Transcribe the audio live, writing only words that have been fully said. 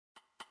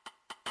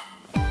Father,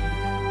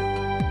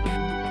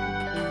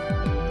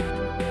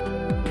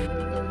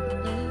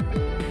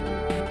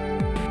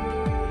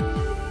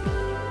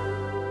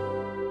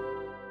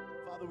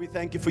 we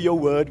thank you for your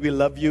word. We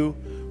love you.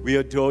 We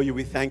adore you.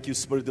 We thank you,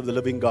 Spirit of the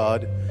living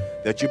God,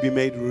 that you be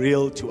made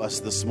real to us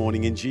this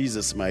morning in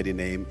Jesus' mighty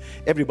name.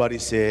 Everybody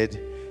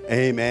said,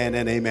 amen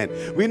and amen.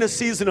 We're in a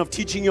season of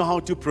teaching you how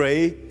to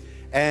pray.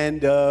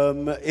 And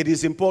it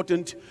is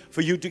important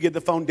for you to get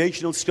the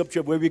foundational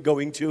scripture of where we're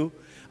going to.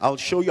 I'll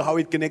show you how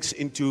it connects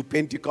into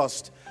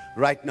Pentecost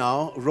right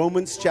now.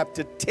 Romans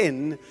chapter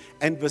 10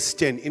 and verse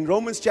 10. In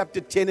Romans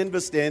chapter 10 and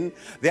verse 10,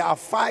 there are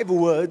 5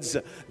 words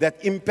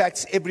that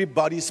impacts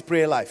everybody's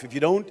prayer life. If you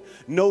don't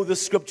know the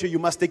scripture, you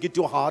must take it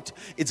to heart.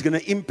 It's going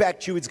to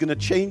impact you. It's going to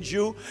change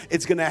you.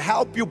 It's going to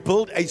help you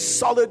build a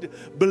solid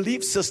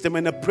belief system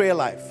and a prayer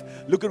life.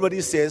 Look at what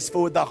he says.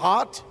 For with the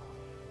heart,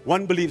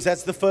 one believes.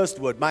 That's the first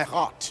word, my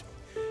heart.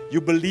 You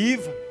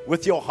believe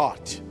with your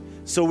heart.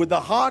 So with the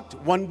heart,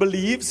 one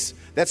believes.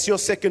 That's your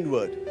second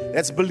word.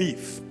 That's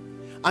belief.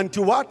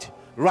 Unto what?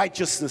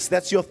 Righteousness.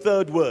 That's your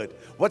third word.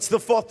 What's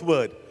the fourth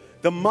word?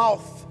 The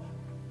mouth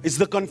is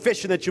the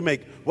confession that you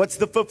make. What's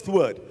the fifth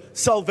word?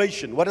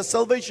 Salvation. What does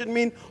salvation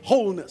mean?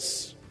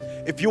 Wholeness.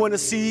 If you want to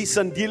see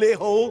Sandile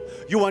whole,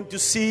 you want to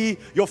see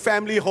your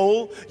family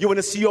whole, you want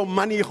to see your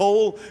money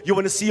whole, you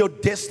want to see your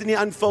destiny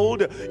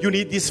unfold, you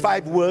need these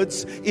 5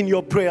 words in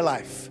your prayer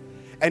life.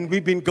 And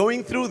we've been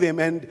going through them,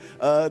 and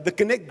the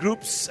connect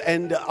groups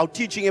and our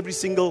teaching every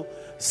single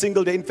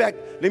day. In fact,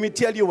 let me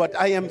tell you what,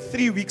 I am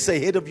 3 weeks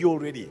ahead of you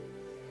already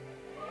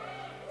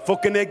for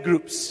connect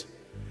groups.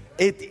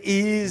 It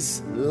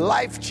is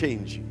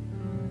life-changing.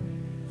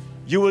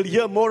 You will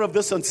hear more of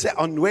this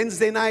on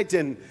Wednesday night,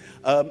 and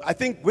I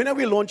think, when are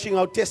we launching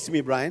our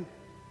testimony, Brian?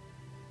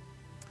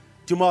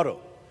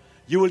 Tomorrow.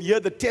 You will hear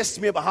the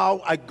testimony of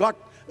how I got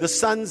the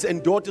sons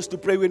and daughters to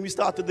pray when we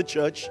started the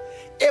church.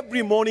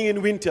 Every morning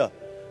in winter,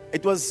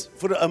 it was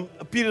for a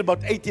period of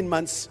about 18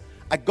 months,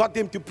 I got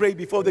them to pray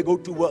before they go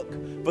to work.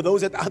 For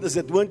those others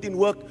that weren't in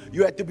work,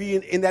 you had to be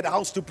in that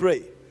house to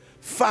pray.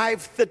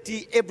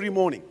 5:30 every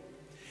morning.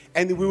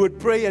 And we would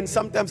pray, and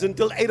sometimes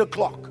until 8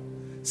 o'clock.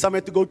 Some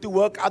had to go to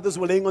work, others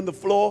were laying on the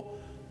floor,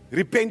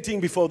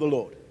 repenting before the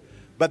Lord.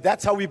 But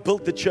that's how we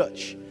built the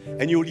church.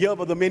 And you'll hear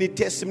about the many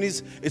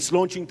testimonies. It's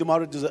launching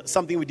tomorrow. It's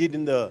something we did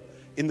in the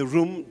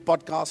room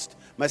podcast,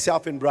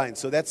 myself and Brian.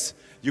 So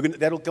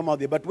that'll come out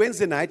there. But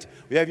Wednesday night,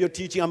 we have your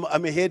teaching.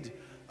 I'm ahead,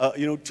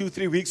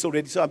 2-3 weeks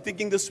already. So I'm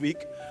thinking this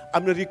week,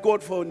 I'm going to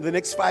record for the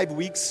next 5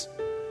 weeks.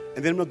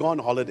 And then I'm going to go on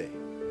holiday.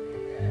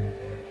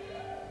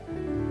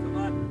 Come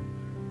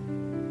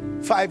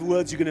on. 5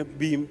 words are going to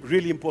be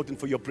really important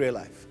for your prayer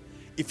life.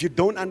 If you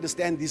don't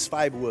understand these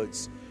 5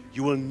 words,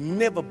 you will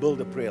never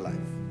build a prayer life.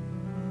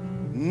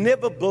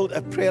 Never build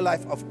a prayer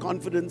life of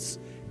confidence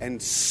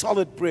and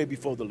solid prayer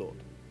before the Lord.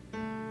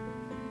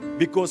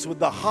 Because with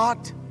the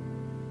heart,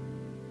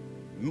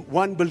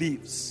 one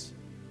believes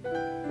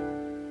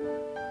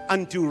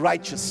unto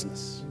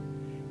righteousness.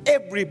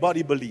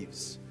 Everybody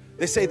believes.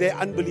 They say they're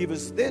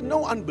unbelievers. There are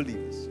no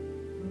unbelievers.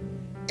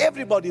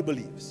 Everybody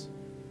believes.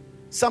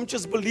 Some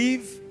just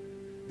believe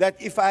that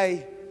if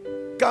I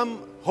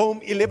come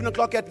home 11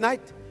 o'clock at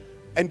night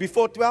and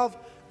before 12,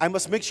 I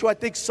must make sure I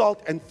take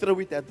salt and throw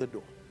it at the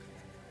door.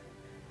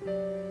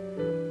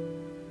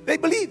 They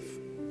believe.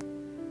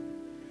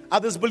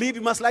 Others believe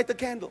you must light a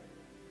candle.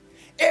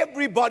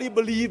 Everybody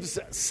believes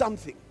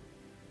something.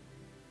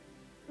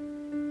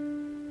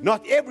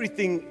 Not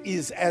everything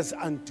is as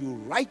unto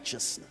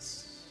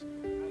righteousness.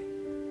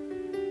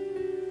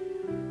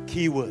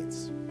 Key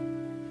words.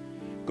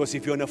 Because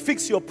if you want to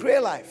fix your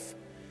prayer life,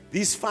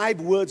 these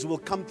 5 words will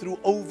come through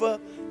over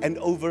and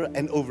over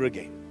and over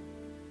again.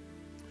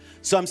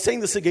 So I'm saying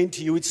this again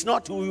to you. It's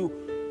not who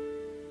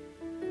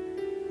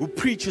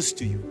preaches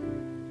to you.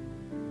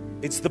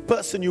 It's the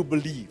person you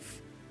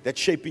believe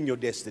that's shaping your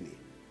destiny.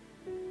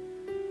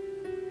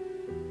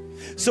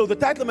 So the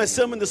title of my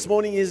sermon this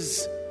morning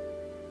is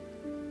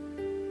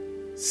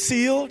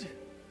Sealed,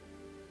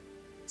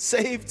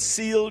 Saved,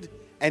 Sealed,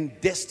 and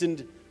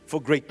Destined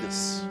for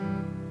Greatness.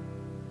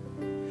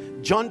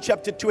 John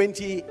chapter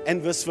 20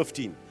 and verse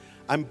 15.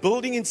 I'm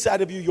building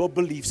inside of you your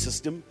belief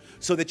system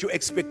so that your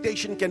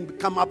expectation can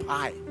come up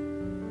high.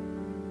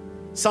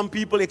 Some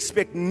people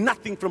expect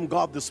nothing from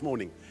God this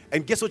morning.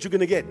 And guess what you're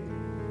going to get?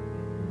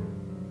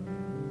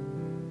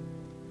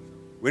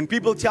 When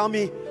people tell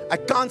me, I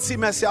can't see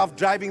myself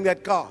driving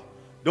that car,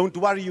 don't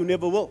worry, you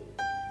never will.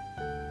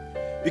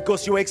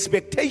 Because your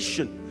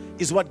expectation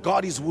is what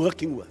God is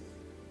working with.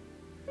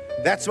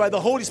 That's why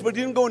the Holy Spirit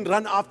didn't go and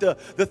run after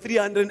the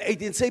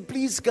 380 and say,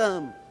 please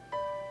come.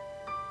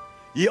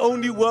 He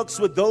only works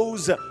with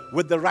those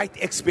with the right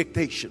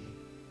expectation.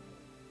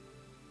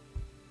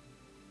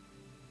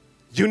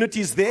 Unity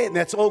is there, and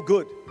that's all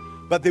good.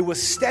 But they were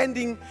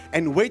standing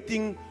and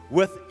waiting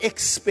with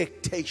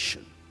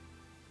expectation.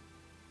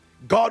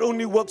 God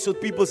only works with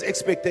people's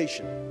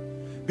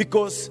expectation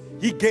because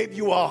He gave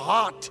you a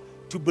heart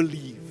to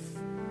believe.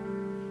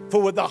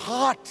 For with the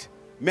heart,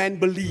 man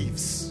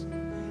believes.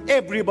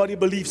 Everybody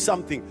believes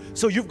something.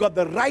 So you've got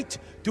the right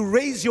to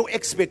raise your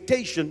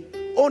expectation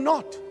or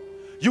not.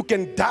 You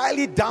can dial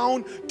it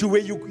down to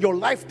where your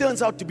life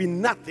turns out to be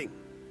nothing.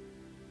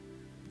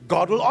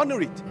 God will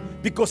honor it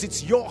because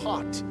it's your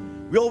heart.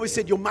 We always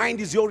said your mind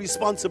is your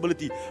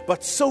responsibility,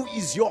 but so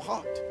is your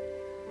heart.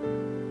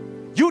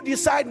 You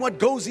decide what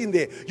goes in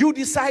there. You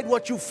decide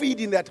what you feed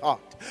in that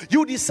heart.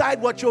 You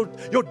decide what your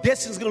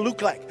destiny is going to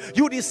look like.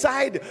 You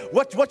decide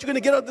what you're going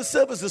to get out of the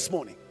service this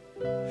morning.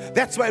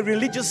 That's why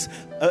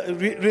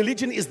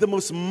religion is the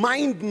most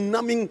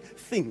mind-numbing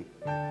thing.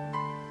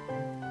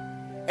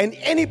 And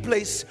any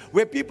place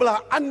where people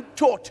are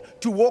untaught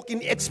to walk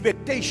in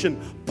expectation,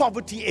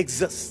 poverty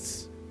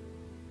exists.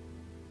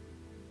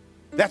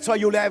 That's why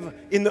you'll have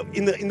in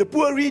the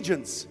poor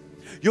regions,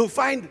 you'll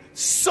find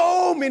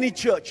so many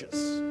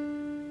churches.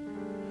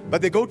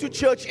 But they go to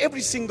church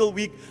every single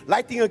week,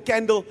 lighting a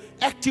candle,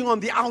 acting on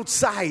the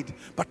outside,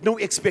 but no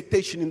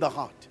expectation in the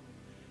heart.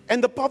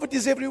 And the poverty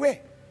is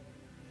everywhere.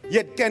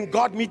 Yet can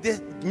God meet their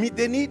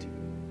need?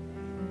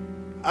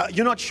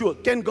 You're not sure.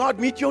 Can God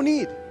meet your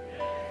need?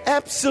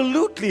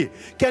 Absolutely.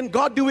 Can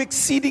God do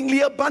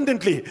exceedingly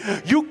abundantly?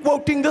 You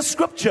quoting the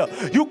scripture.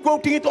 You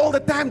quoting it all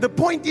the time. The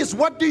point is,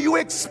 what do you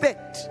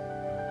expect?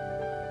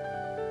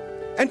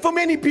 And for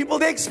many people,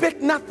 they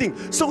expect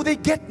nothing, so they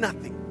get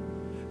nothing.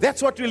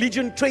 That's what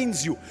religion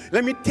trains you.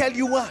 Let me tell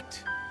you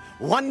what.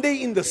 One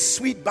day in the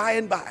sweet by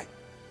and by,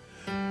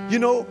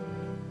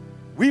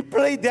 we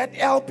played that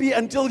LP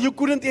until you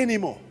couldn't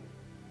anymore.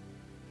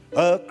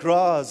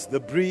 Across the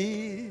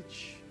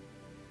bridge,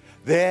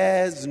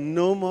 there's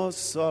no more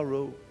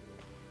sorrow.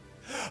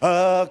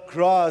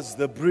 Across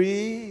the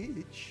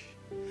bridge,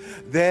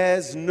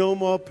 there's no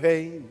more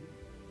pain.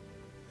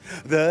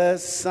 The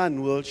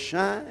sun will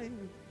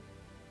shine.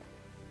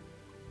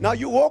 Now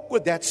you walk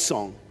with that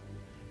song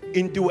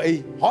into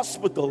a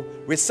hospital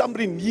where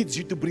somebody needs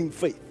you to bring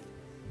faith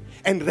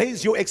and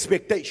raise your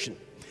expectation,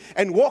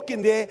 and walk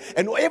in there,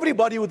 and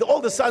everybody with all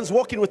the sons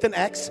walk in with an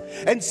axe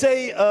and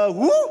say,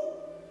 who?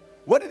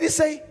 What did he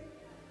say?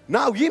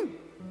 Now him?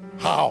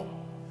 How?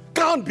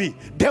 Can't be.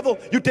 Devil,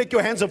 you take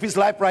your hands off his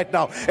life right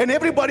now. And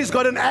everybody's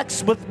got an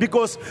axe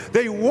because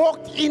they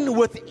walked in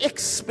with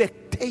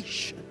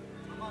expectation.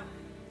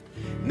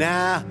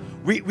 Nah,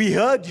 we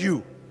heard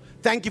you.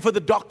 Thank you for the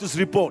doctor's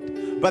report.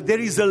 But there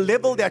is a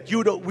level that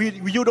you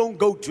don't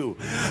go to.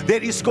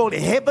 There is called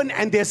heaven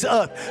and there's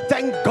earth.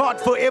 Thank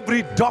God for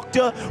every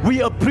doctor.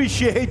 We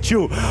appreciate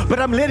you. But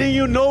I'm letting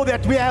you know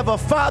that we have a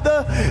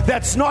Father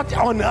that's not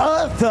on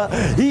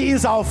earth. He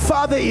is our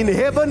Father in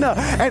heaven.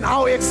 And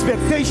our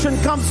expectation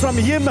comes from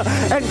Him.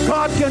 And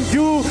God can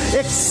do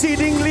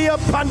exceedingly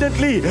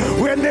abundantly.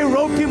 When they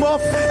wrote Him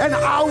off, an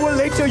hour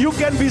later you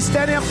can be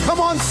standing up.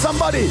 Come on,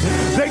 somebody.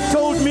 They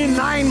told me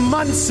 9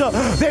 months.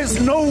 There's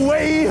no way.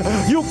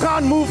 You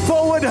can't move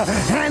forward.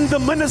 Hand the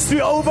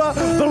ministry over.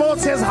 The Lord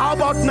says, how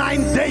about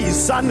 9 days,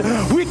 son?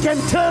 We can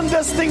turn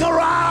this thing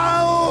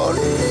around.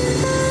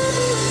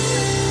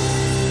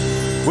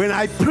 When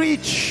I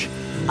preach,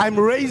 I'm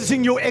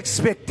raising your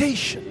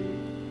expectation.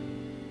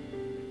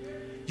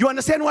 You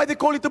understand why they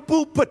call it the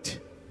pulpit?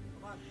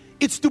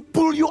 It's to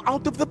pull you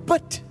out of the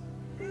pit.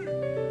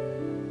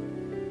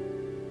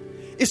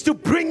 Is to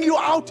bring you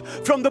out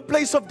from the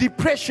place of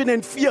depression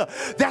and fear.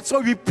 That's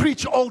why we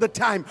preach all the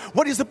time.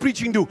 What does the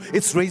preaching do?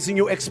 It's raising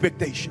your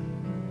expectation.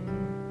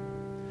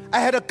 I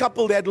had a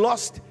couple that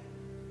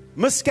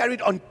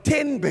miscarried on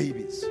 10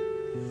 babies.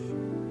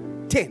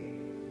 10.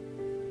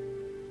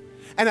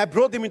 And I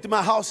brought them into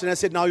my house and I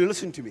said, now you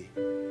listen to me.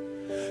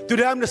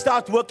 Today I'm going to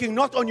start working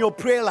not on your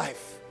prayer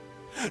life,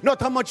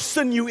 not how much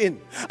sin you in.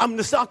 I'm going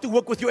to start to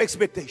work with your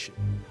expectation.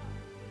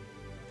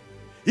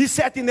 He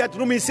sat in that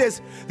room, he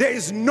says, there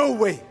is no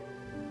way.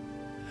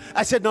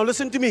 I said, now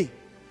listen to me.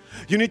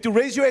 You need to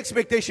raise your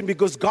expectation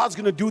because God's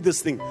going to do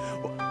this thing.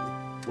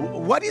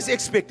 What is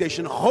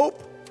expectation?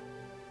 Hope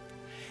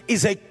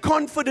is a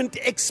confident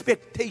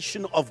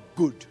expectation of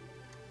good.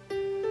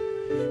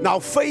 Now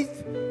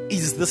faith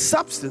is the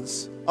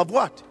substance of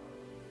what?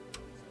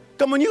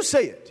 Come on, you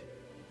say it.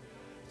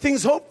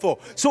 Things hoped for.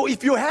 So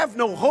if you have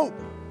no hope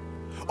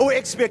or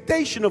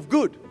expectation of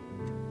good,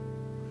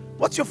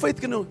 what's your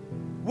faith going to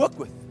work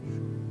with?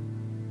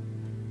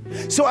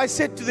 So I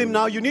said to them,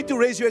 now you need to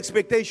raise your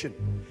expectation.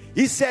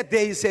 He sat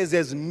there, he says,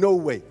 there's no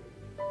way.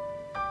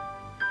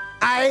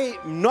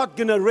 I'm not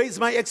going to raise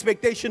my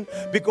expectation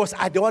because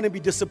I don't want to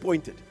be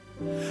disappointed.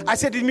 I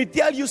said, let me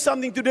tell you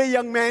something today,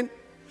 young man.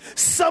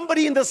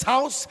 Somebody in this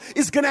house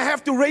is going to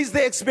have to raise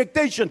their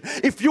expectation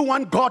if you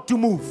want God to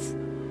move.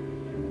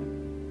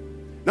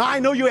 Now I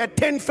know you had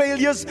 10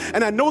 failures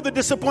and I know the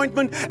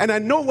disappointment and I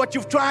know what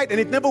you've tried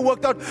and it never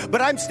worked out, but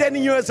I'm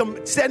standing here as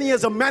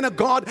a man of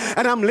God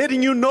and I'm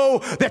letting you know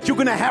that you're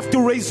going to have to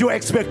raise your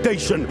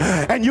expectation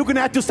and you're going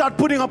to have to start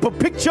putting up a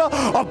picture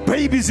of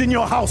babies in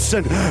your house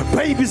and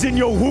babies in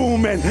your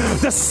womb and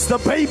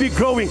the baby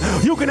growing.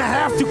 You're going to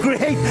have to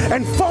create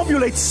and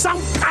formulate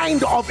some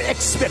kind of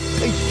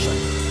expectation.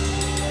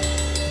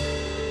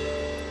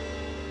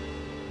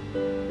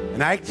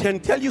 And I can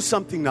tell you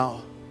something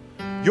now.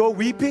 You're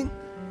weeping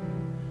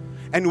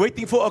and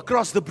waiting for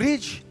across the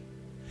bridge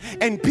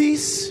and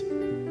peace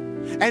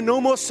and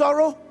no more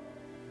sorrow,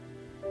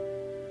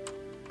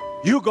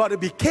 you got to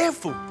be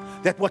careful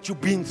that what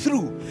you've been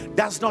through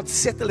does not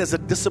settle as a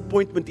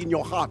disappointment in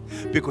your heart,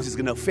 because it's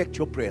going to affect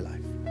your prayer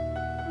life.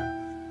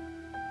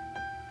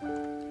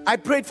 I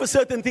prayed for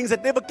certain things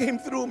that never came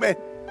through, man.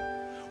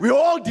 We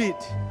all did.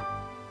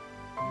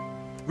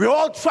 We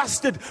all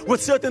trusted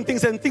with certain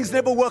things and things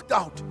never worked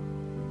out.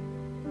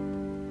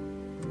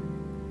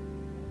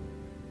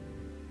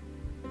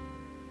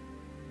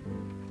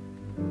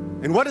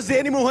 And what does the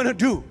enemy want to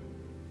do?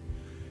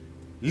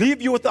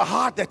 Leave you with a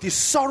heart that is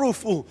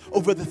sorrowful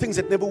over the things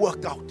that never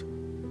worked out.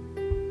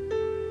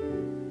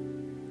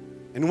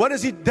 And what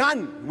has he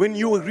done when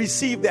you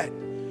receive that?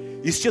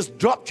 He's just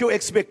dropped your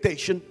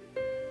expectation.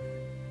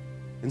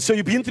 And so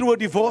you've been through a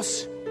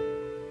divorce.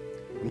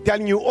 I'm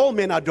telling you, all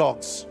men are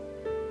dogs.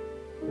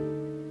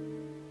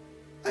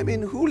 I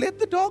mean, who let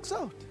the dogs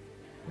out?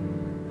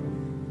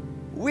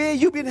 Where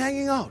you been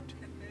hanging out?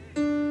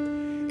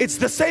 It's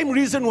the same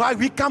reason why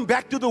we come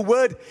back to the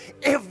Word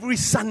every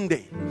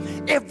Sunday,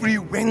 every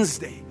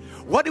Wednesday.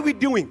 What are we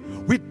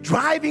doing? We're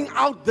driving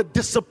out the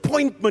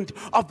disappointment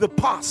of the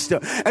past,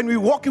 and we're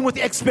walking with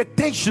the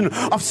expectation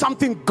of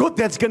something good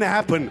that's going to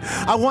happen.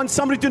 I want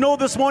somebody to know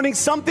this morning,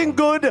 something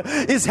good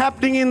is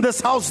happening in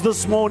this house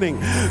this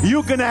morning.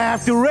 You're going to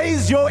have to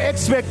raise your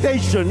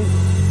expectation.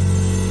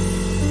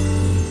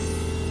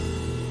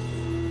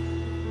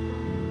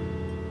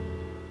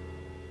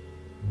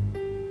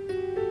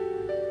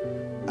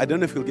 I don't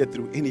know if we'll get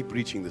through any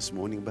preaching this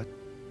morning, but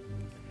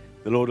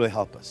the Lord will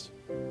help us.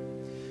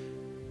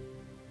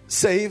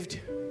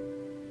 Saved,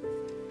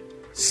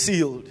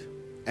 sealed,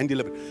 and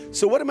delivered.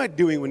 So what am I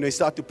doing when I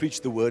start to preach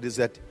the word is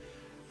that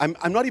I'm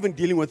not even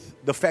dealing with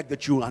the fact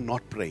that you are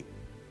not praying.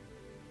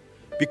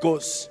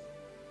 Because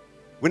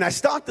when I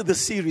started the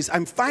series,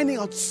 I'm finding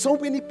out so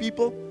many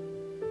people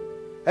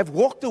have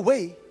walked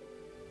away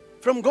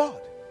from God.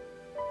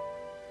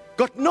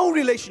 Got no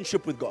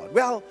relationship with God.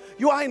 Well,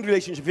 you are in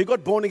relationship. If you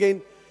got born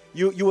again,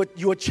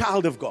 you're a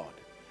child of God.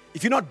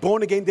 If you're not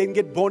born again, then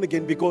get born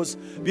again, because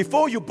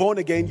before you're born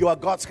again, you are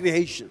God's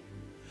creation.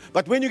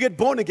 But when you get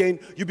born again,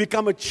 you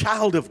become a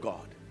child of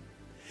God.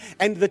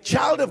 And the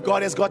child of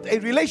God has got a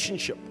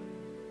relationship.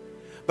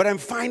 But I'm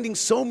finding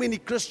so many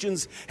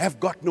Christians have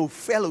got no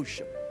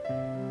fellowship.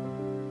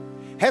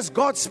 Has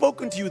God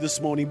spoken to you this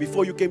morning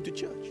before you came to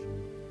church?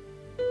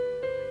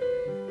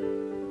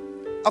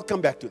 I'll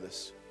come back to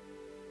this.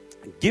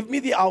 Give me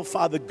the Our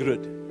Father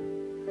grid,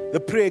 the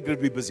prayer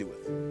grid we're busy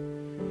with.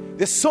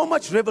 There's so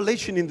much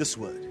revelation in this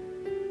word.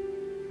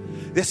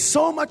 There's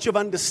so much of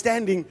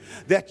understanding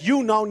that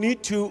you now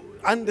need to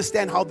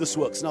understand how this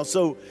works. Now,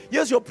 so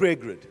here's your prayer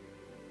grid.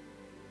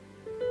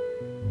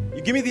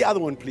 You give me the other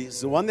one, please.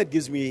 The one that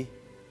gives me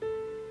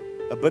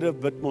a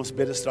bit more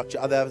better structure.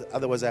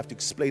 Otherwise, I have to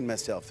explain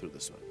myself through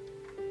this one.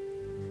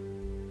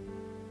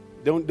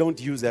 Don't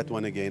use that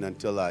one again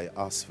until I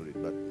ask for it.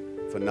 But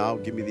for now,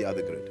 give me the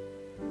other grid.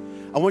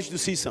 I want you to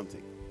see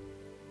something.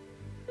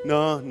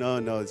 No.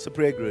 It's a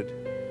prayer grid.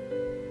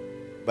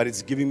 But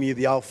it's giving me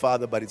the Our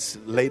Father, but it's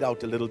laid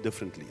out a little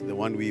differently. The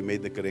one we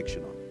made the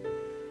correction on.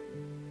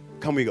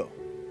 Come we go.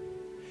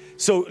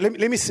 So let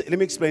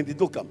me explain. It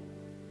will come.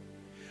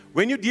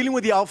 When you're dealing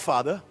with the Our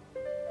Father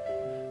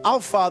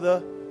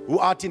who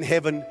art in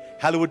heaven,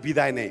 hallowed be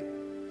thy name.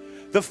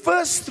 The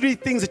first three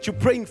things that you're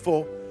praying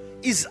for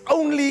is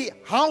only,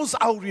 how's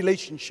our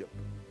relationship?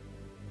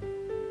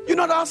 You're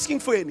not asking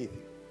for anything.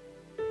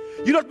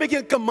 You're not making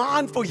a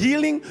command for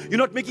healing. You're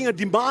not making a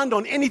demand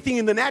on anything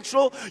in the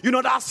natural. You're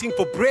not asking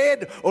for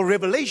bread or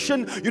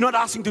revelation. You're not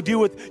asking to deal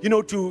with,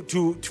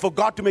 for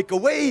God to make a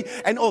way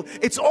and all.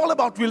 It's all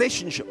about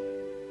relationship.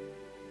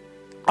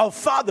 Our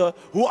Father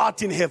who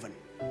art in heaven.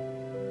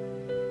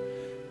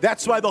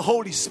 That's why the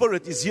Holy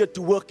Spirit is here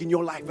to work in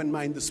your life and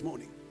mine this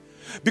morning.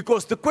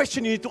 Because the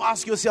question you need to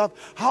ask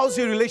yourself, how's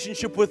your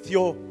relationship with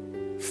your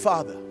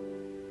Father?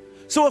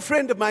 So a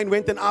friend of mine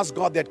went and asked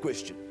God that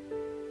question.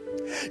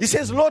 He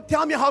says, Lord,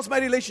 tell me, how's my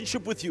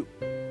relationship with you?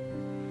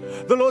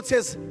 The Lord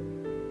says,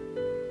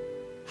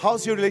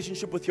 how's your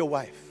relationship with your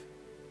wife?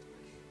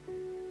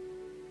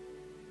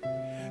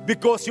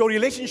 Because your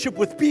relationship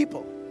with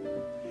people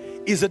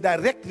is a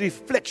direct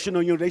reflection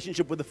on your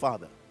relationship with the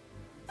Father.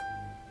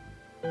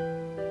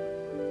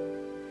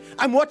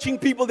 I'm watching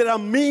people that are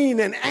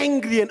mean and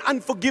angry and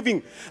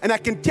unforgiving, and I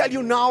can tell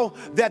you now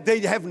that they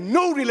have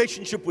no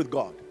relationship with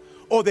God,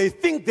 or they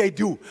think they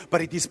do,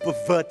 but it is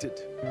perverted.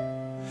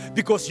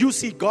 Because you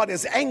see God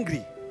as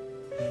angry,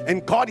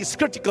 and God is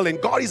critical,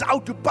 and God is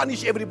out to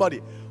punish everybody.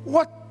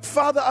 What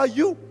father are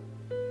you?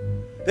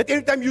 That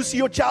every time you see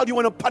your child, you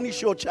want to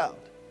punish your child.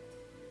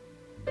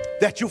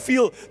 That you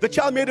feel the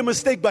child made a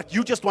mistake, but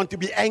you just want to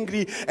be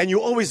angry, and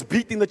you're always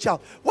beating the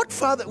child. What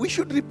father? We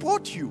should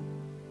report you.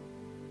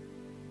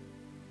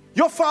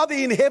 Your Father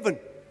in heaven.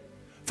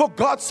 For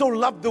God so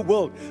loved the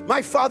world.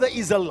 My Father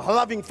is a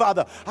loving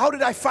Father. How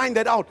did I find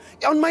that out?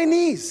 On my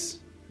knees.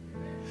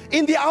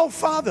 In the Our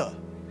Father.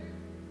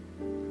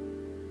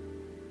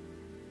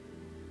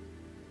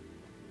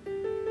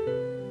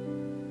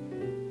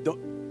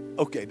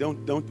 Okay,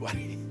 don't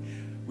worry.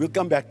 We'll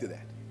come back to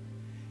that.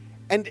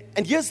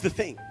 And here's the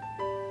thing.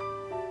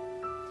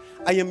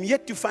 I am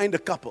yet to find a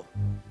couple,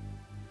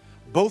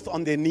 both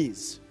on their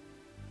knees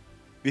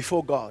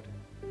before God,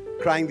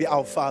 crying the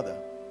Our Father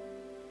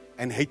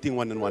and hating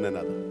one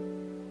another.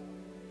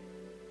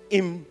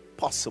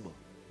 Impossible.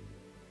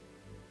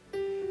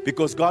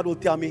 Because God will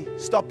tell me,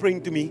 stop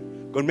praying to me,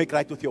 go and make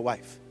right with your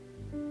wife.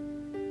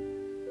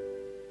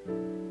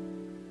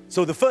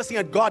 So the first thing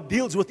that God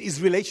deals with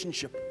is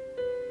relationship.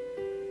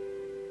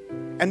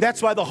 And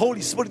that's why the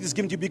Holy Spirit is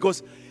given to you,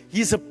 because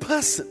He's a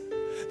person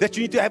that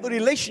you need to have a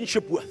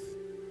relationship with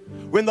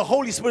when the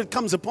Holy Spirit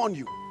comes upon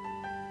you.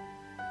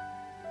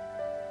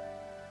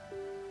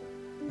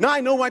 Now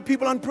I know why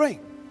people aren't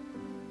praying.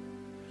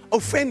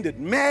 Offended,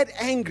 mad,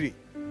 angry.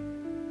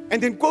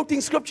 And then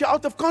quoting scripture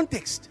out of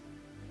context.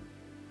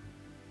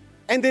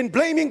 And then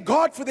blaming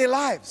God for their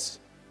lives.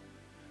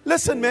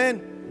 Listen,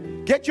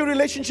 man, get your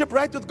relationship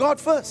right with God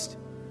first.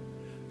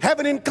 Have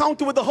an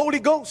encounter with the Holy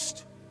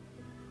Ghost.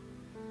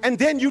 And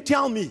then you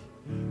tell me.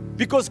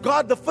 Because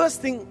God, the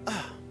first thing...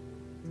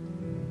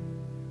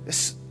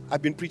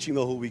 I've been preaching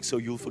the whole week, so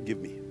you'll forgive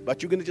me.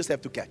 But you're going to just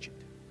have to catch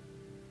it.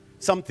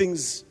 Some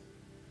things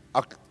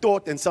are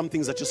taught and some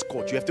things are just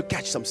caught. You have to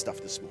catch some stuff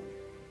this morning.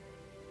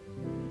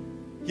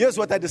 Here's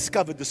what I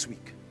discovered this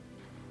week.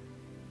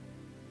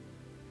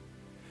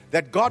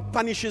 That God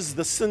punishes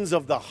the sins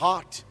of the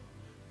heart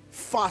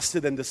faster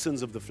than the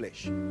sins of the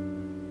flesh.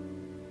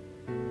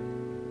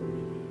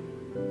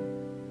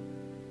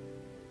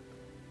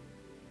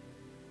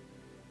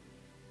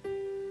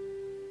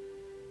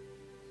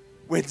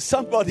 When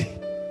somebody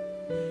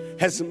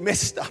has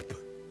messed up,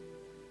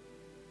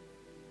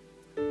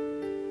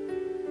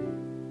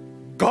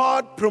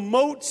 God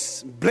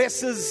promotes,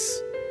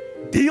 blesses,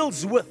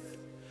 deals with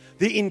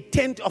the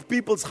intent of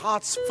people's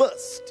hearts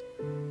first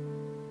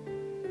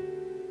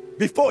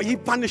before He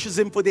punishes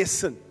them for their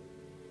sin.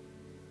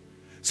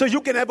 So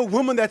you can have a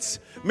woman that's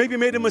maybe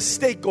made a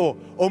mistake or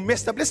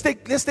messed up. Let's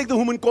take the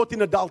woman caught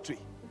in adultery.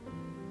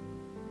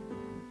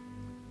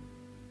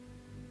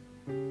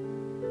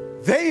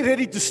 They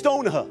ready to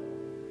stone her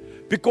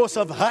because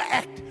of her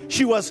act.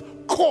 She was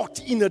caught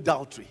in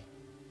adultery.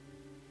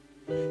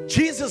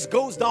 Jesus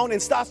goes down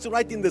and starts to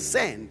write in the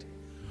sand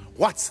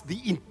what's the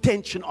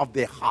intention of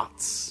their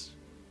hearts.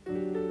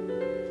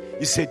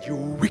 He said, you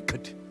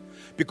wicked.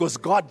 Because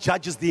God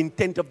judges the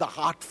intent of the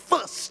heart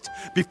first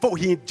before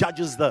He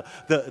judges the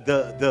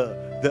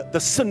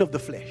sin of the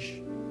flesh.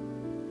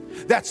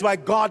 That's why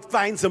God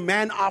finds a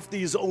man after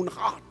His own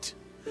heart.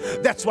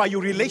 That's why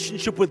your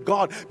relationship with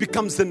God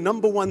becomes the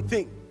number one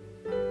thing.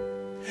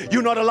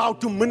 You're not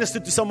allowed to minister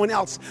to someone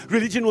else.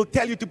 Religion will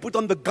tell you to put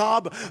on the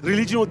garb.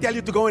 Religion will tell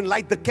you to go and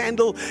light the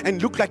candle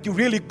and look like you're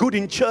really good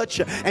in church.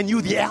 And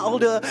you the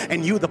elder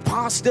and you the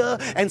pastor.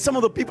 And some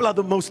of the people are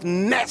the most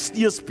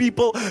nastiest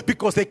people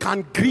because they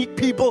can't greet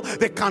people.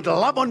 They can't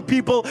love on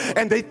people.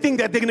 And they think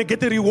that they're going to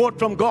get a reward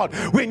from God.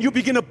 When you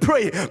begin to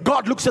pray,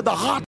 God looks at the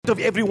heart of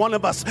every one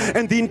of us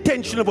and the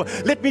intention of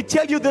it. Let me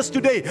tell you this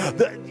today.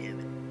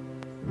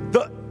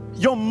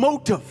 Your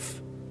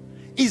motive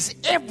is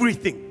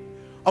everything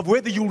of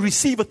whether you'll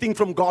receive a thing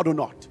from God or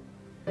not.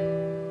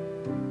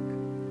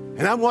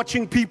 And I'm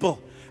watching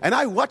people, and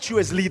I watch you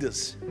as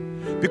leaders,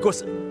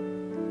 because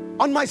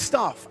on my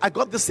staff, I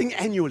got this thing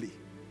annually.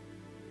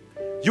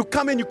 You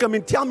come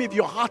and tell me if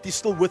your heart is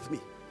still with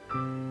me.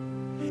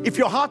 If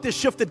your heart is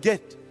shifted,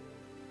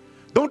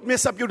 don't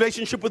mess up your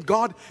relationship with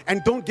God,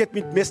 and don't get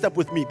me messed up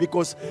with me,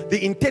 because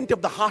the intent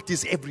of the heart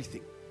is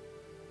everything.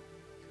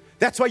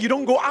 That's why you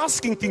don't go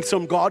asking things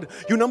from God.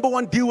 You, number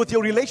one, deal with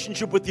your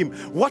relationship with Him.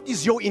 What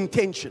is your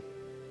intention?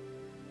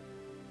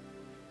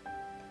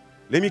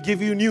 Let me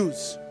give you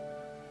news.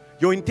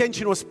 Your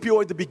intention was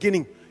pure at the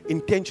beginning.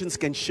 Intentions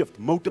can shift.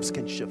 Motives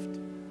can shift.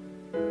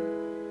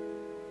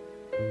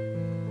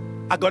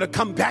 I got to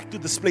come back to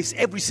this place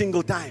every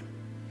single time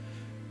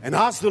and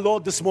ask the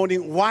Lord this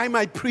morning, why am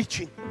I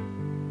preaching?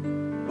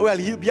 Well,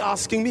 He'll be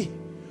asking me,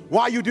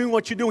 why are you doing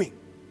what you're doing?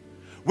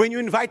 When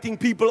you're inviting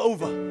people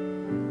over,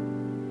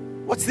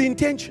 what's the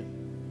intention?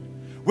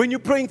 When you're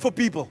praying for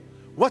people,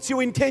 what's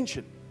your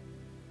intention?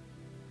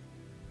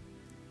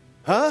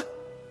 Huh?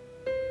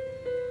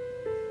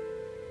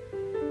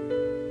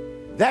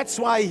 That's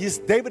why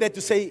David had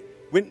to say,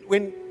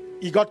 when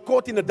he got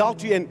caught in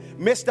adultery and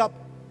messed up,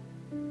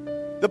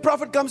 the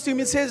prophet comes to him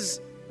and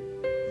says,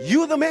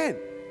 you the man.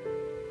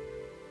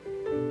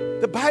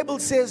 The Bible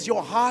says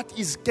your heart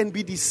can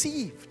be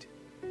deceived.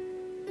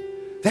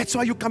 That's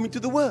why you come into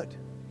the Word.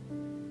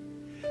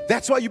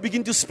 That's why you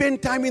begin to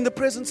spend time in the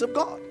presence of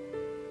God.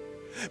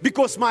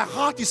 Because my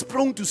heart is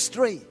prone to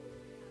stray.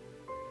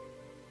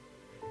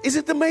 Is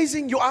it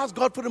amazing? You ask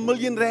God for R1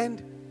 million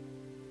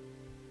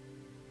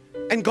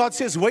and God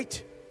says,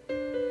 wait.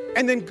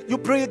 And then you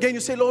pray again, you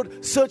say,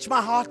 Lord, search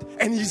my heart,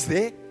 and He's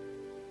there.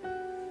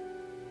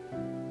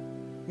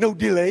 No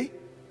delay.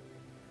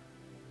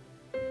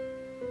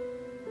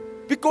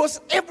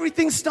 Because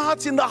everything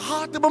starts in the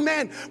heart of a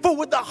man. For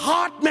with the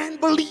heart man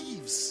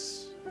believes.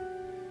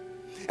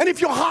 And if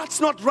your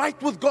heart's not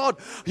right with God,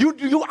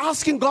 you're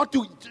asking God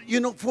to,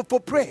 for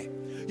prayer.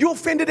 You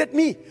offended at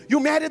me. You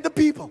mad at the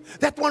people.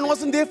 That one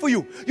wasn't there for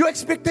you. Your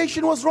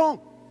expectation was wrong.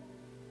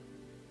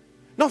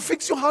 Now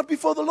fix your heart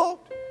before the Lord.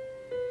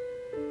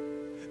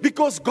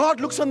 Because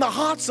God looks on the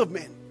hearts of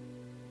men.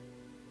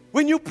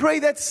 When you pray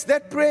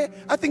that prayer,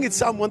 I think it's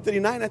Psalm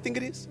 139, I think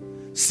it is.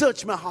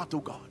 Search my heart, O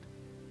God,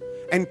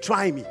 and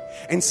try me,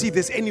 and see if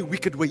there's any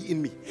wicked way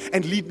in me,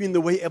 and lead me in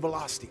the way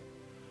everlasting.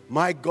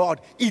 My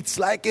God, it's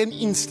like an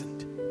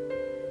instant.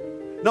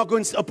 Now go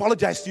and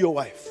apologize to your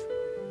wife.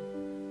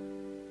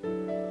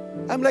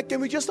 I'm like,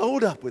 can we just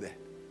hold up with that?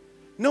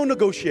 No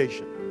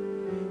negotiation.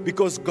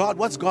 Because God,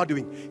 what's God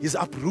doing? He's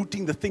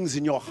uprooting the things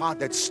in your heart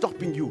that's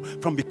stopping you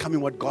from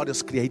becoming what God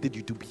has created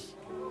you to be.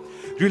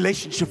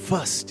 Relationship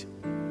first.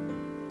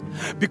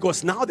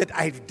 Because now that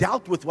I've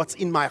dealt with what's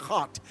in my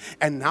heart,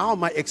 and now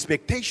my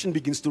expectation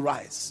begins to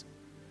rise.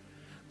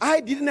 I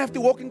didn't have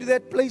to walk into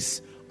that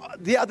place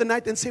the other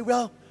night and say,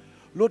 well,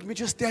 Lord, let me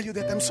just tell you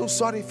that I'm so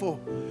sorry for,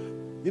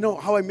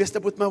 how I messed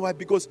up with my wife.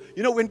 Because,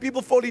 when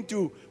people fall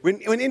into,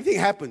 when anything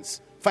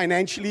happens,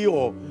 financially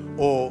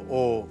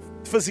or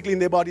physically in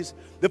their bodies,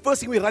 the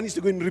first thing we run is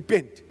to go and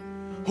repent.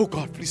 Oh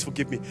God, please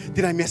forgive me.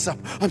 Did I mess up?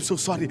 I'm so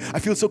sorry. I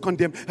feel so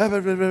condemned. What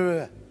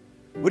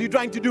are you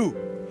trying to do?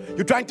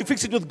 You're trying to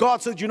fix it with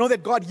God so that you know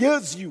that God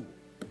hears you.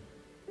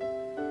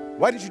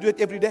 Why did you do it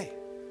every day?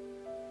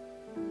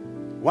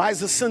 Why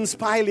is the sins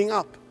piling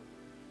up?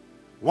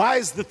 Why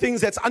is the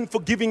things that's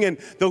unforgiving and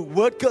the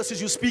word curses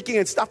you're speaking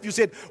and stuff you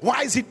said,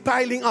 why is it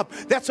piling up?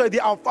 That's why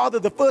our Father,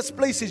 the first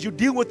place is you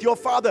deal with your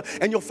Father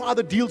and your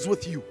Father deals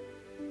with you.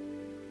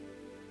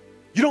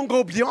 You don't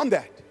go beyond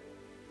that.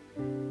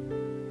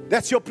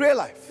 That's your prayer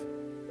life.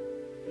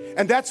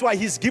 And that's why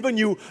He's given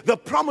you the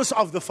promise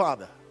of the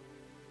Father.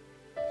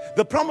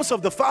 The promise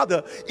of the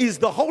Father is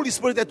the Holy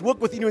Spirit that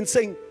works within you and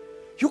saying,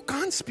 you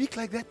can't speak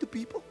like that to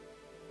people.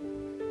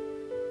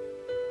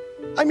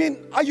 I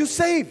mean, are you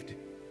saved?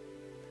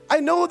 I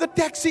know the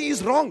taxi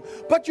is wrong,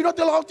 but you're not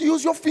allowed to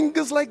use your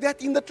fingers like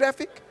that in the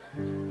traffic.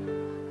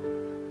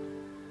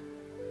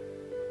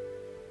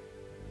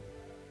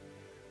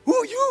 Who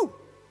are you?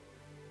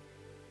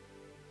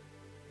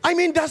 I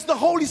mean, does the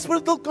Holy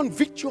Spirit will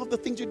convict you of the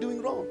things you're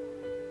doing wrong?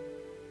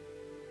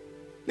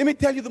 Let me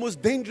tell you, the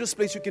most dangerous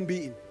place you can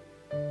be in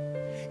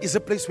is a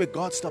place where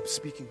God stops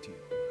speaking to you.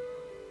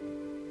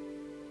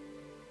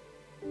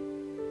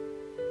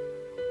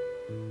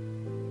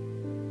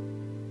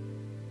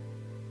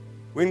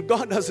 When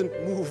God doesn't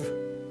move,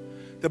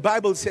 the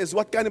Bible says,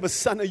 what kind of a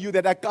son are you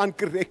that I can't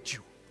correct you?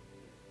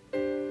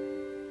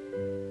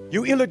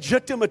 You're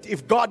illegitimate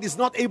if God is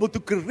not able to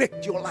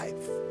correct your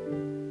life.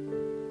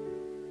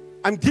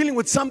 I'm dealing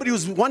with somebody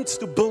who wants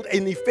to build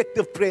an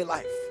effective prayer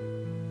life.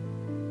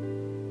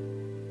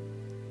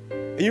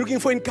 And you're looking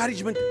for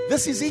encouragement.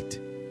 This is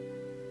it.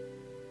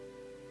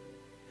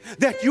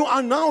 That you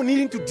are now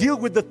needing to deal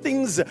with the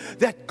things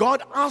that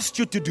God asked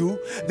you to do,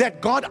 that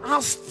God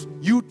asked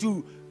you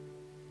to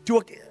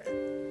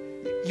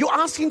you're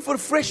asking for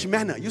fresh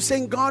manna. You're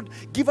saying, God,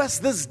 give us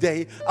this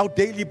day our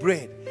daily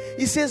bread.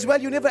 He says, well,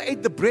 you never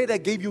ate the bread I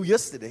gave you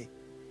yesterday.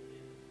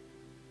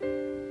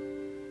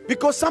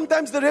 Because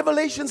sometimes the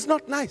revelation's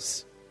not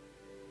nice.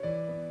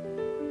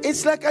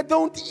 It's like, I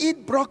don't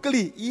eat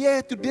broccoli.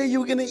 Yeah, today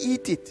you're going to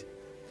eat it.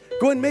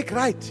 Go and make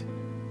right.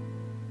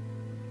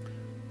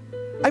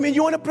 I mean,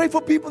 you want to pray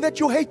for people that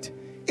you hate.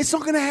 It's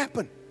not going to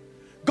happen.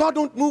 God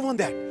don't move on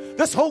that.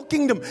 This whole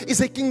kingdom is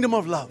a kingdom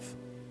of love.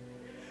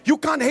 You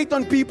can't hate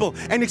on people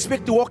and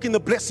expect to walk in the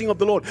blessing of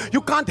the Lord.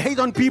 You can't hate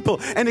on people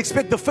and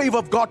expect the favor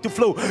of God to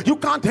flow. You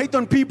can't hate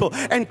on people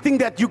and think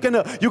that you're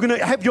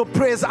gonna have your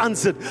prayers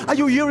answered. Are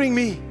you hearing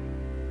me?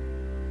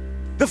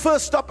 The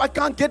first stop, I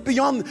can't get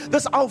beyond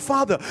this Our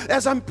Father.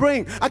 As I'm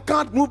praying, I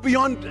can't move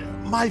beyond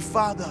my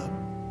Father.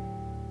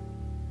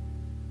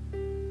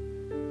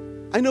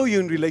 I know you're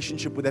in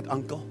relationship with that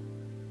uncle.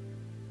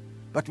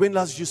 But when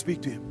last did you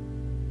speak to him?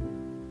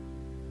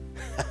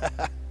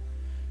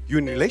 You're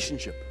in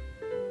relationship,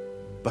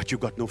 but you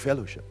got no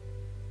fellowship.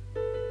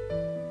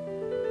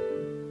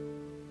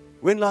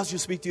 When last did you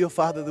speak to your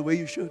Father the way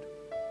you should?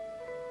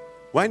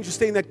 Why don't you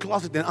stay in that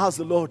closet and ask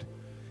the Lord,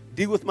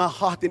 deal with my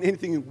heart and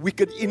anything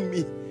wicked in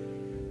me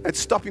that's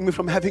stopping me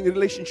from having a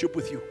relationship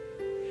with you.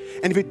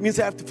 And if it means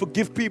I have to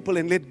forgive people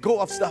and let go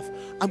of stuff,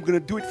 I'm going to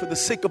do it for the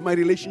sake of my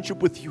relationship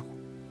with you.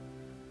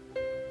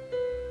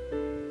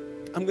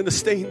 I'm going to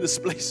stay in this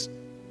place.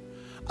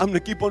 I'm going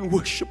to keep on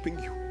worshiping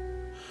you.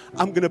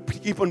 I'm going to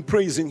keep on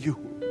praising you.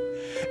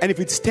 And if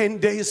it's 10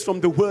 days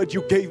from the word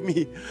you gave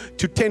me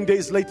to 10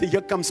 days later,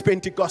 here comes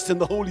Pentecost and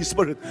the Holy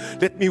Spirit,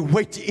 let me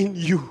wait in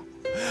you.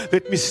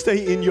 Let me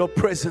stay in your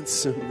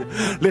presence.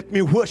 Let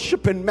me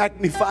worship and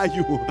magnify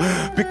you,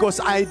 because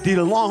I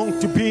long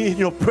to be in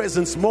your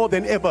presence more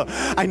than ever.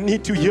 I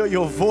need to hear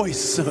your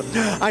voice.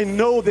 I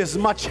know there's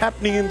much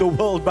happening in the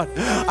world, but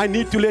I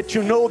need to let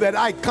you know that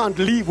I can't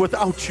live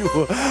without you.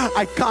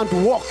 I can't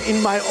walk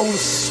in my own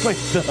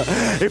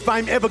strength. If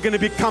I'm ever going to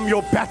become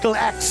your battle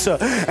axe,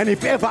 and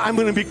if ever I'm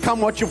going to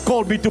become what you've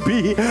called me to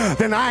be,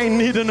 then I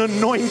need an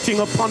anointing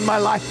upon my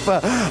life,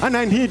 and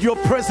I need your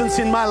presence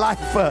in my life.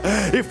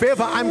 If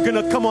ever I'm going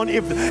to come on,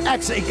 if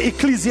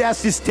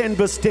Ecclesiastes 10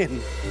 verse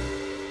 10.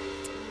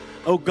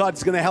 Oh,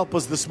 God's going to help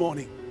us this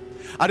morning.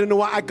 I don't know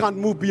why I can't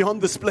move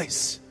beyond this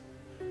place.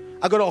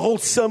 I got a whole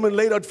sermon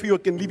laid out for you. I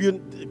can leave you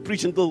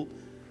preach until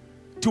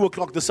 2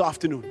 o'clock this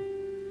afternoon.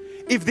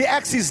 If the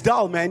axe is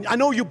dull, man, I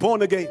know you're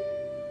born again.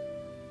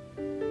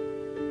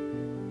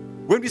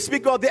 When we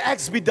speak about the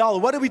axe be dull,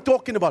 what are we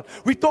talking about?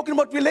 We're talking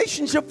about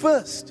relationship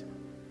first.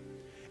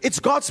 It's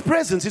God's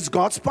presence. It's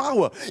God's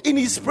power. In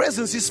His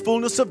presence is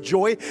fullness of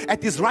joy.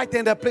 At His right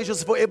hand are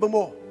pleasures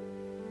forevermore.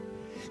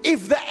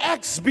 If the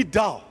axe be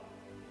dull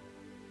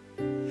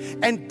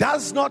and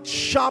does not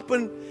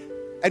sharpen,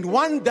 and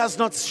one does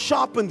not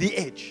sharpen the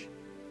edge,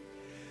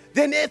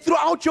 then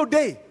throughout your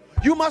day,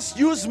 you must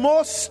use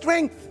more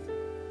strength.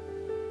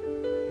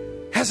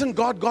 Hasn't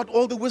God got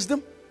all the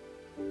wisdom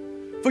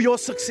for your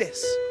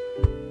success?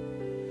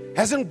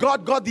 Hasn't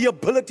God got the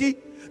ability,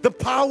 the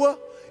power?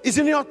 Is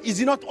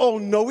He not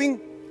all-knowing?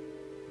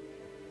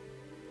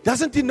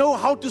 Doesn't He know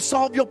how to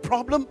solve your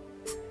problem?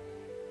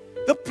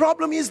 The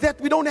problem is that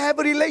we don't have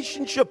a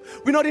relationship.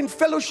 We're not in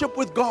fellowship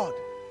with God.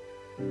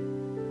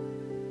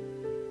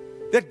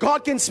 That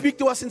God can speak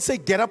to us and say,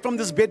 get up from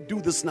this bed, do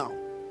this now.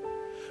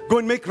 Go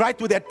and make right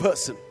with that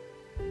person.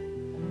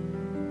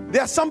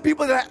 There are some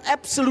people that are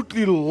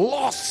absolutely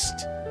lost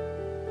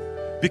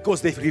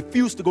because they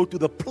refuse to go to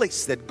the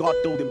place that God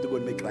told them to go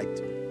and make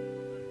right.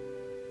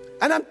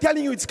 And I'm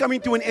telling you, it's coming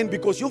to an end,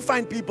 because you'll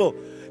find people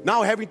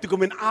now having to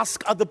come and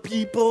ask other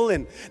people,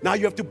 and now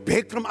you have to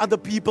beg from other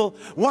people.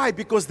 Why?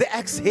 Because the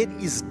axe head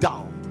is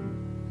dull.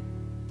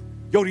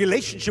 Your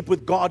relationship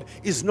with God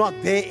is not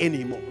there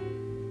anymore.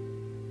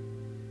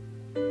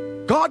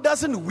 God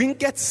doesn't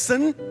wink at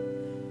sin.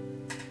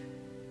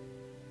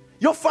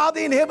 Your Father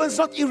in heaven is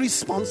not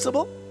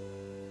irresponsible.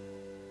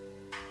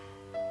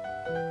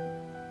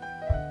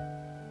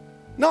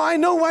 Now I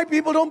know why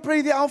people don't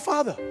pray the Our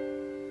Father.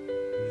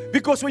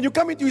 Because when you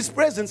come into His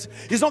presence,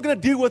 He's not going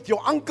to deal with your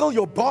uncle,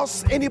 your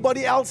boss,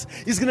 anybody else.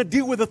 He's going to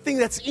deal with the thing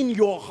that's in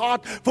your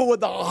heart. For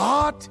with the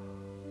heart,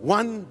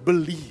 one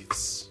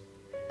believes.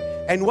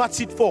 And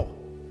what's it for?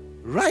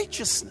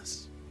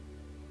 Righteousness.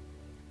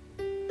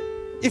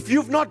 If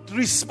you've not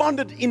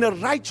responded in a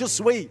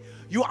righteous way,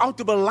 you're out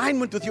of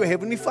alignment with your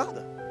Heavenly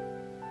Father.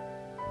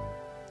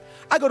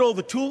 I got all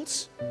the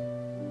tools.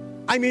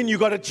 I mean, you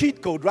got a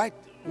cheat code, right?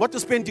 What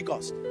is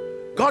Pentecost?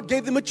 God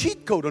gave them a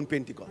cheat code on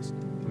Pentecost.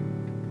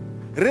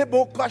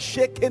 Reboka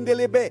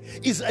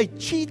shekendelebe is a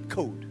cheat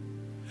code.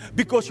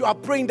 Because you are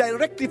praying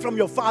directly from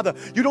your Father.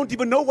 You don't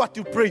even know what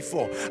to pray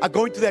for. I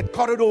go into that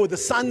corridor with the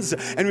sons,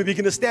 and we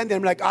begin to stand there.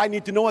 I'm like, I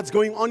need to know what's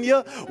going on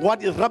here.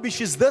 What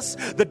rubbish is this?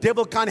 The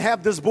devil can't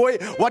have this boy.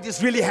 What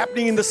is really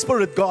happening in the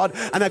spirit, God?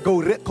 And I go,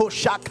 and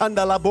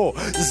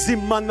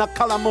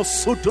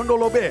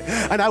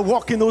I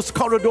walk in those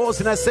corridors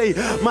and I say,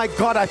 my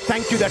God, I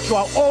thank you that you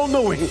are all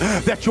knowing,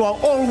 that you are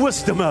all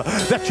wisdom,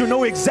 that you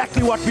know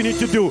exactly what we need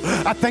to do.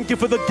 I thank you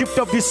for the gift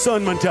of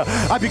discernment.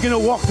 I begin to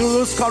walk through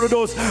those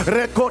corridors.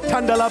 And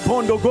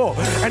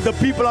the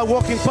people are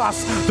walking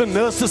past, the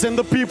nurses and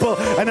the people,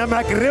 and I'm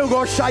like, the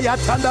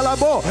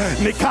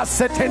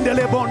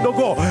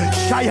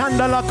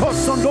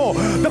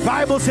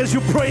Bible says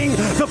you're praying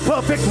the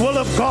perfect will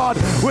of God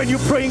when you're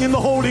praying in the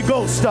Holy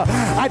Ghost.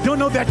 I don't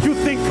know that you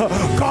think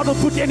God will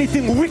put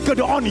anything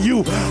wicked on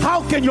you.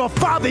 How can your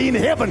Father in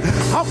heaven,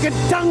 how can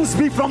tongues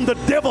be from the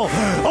devil?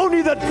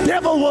 Only the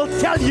devil will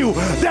tell you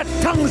that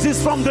tongues is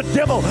from the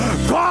devil.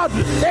 God,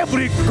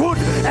 every good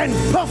and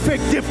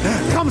perfect gift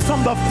comes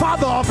from the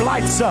Father of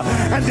lights,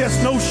 and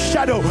there's no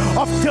shadow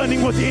of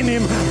turning within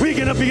Him. We're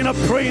going to begin to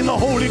pray in the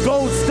Holy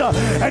Ghost,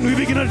 and we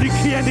begin to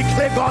decree and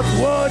declare God's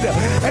word,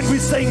 and we're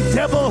saying,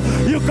 devil,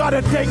 you got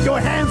to take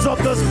your hands off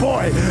this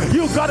boy.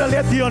 You got to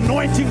let the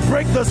anointing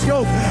break this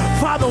yoke.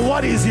 Father,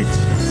 what is it?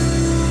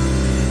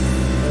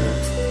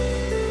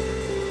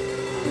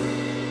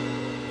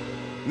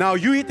 Now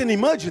you hit an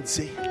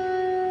emergency.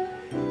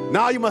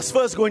 Now you must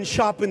first go and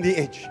sharpen the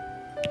edge.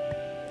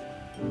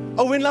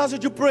 Oh, when last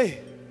did you pray?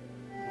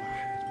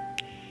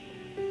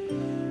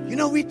 You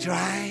know, we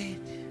tried.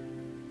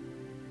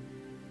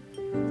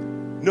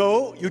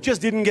 No, you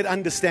just didn't get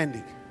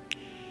understanding.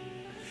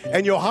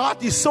 And your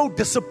heart is so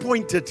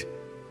disappointed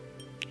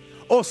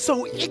or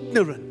so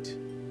ignorant.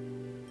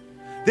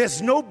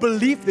 There's no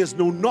belief, there's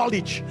no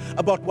knowledge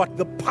about what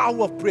the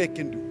power of prayer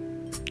can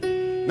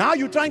do. Now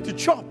you're trying to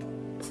chop.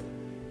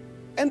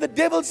 And the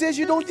devil says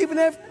you don't even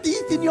have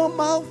teeth in your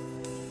mouth.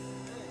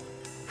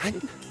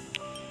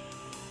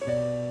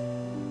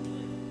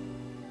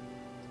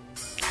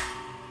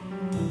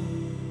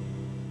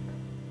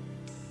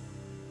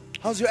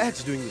 How's your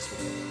ex doing this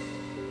week?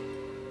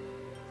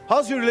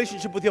 How's your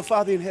relationship with your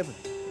Father in heaven?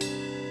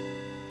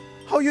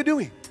 How are you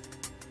doing?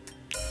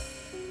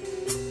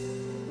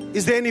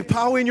 Is there any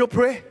power in your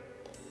prayer?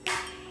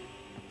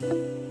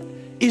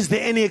 Is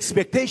there any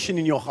expectation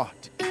in your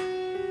heart?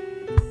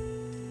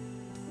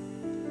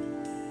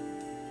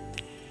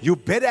 You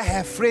better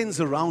have friends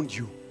around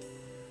you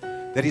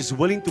that is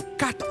willing to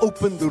cut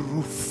open the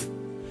roof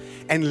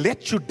and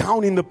let you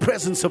down in the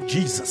presence of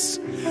Jesus,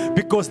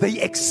 because they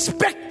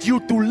expect you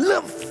to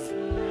live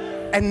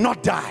and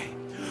not die.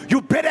 You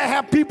better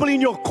have people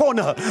in your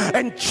corner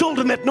and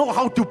children that know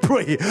how to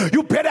pray.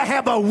 You better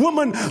have a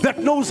woman that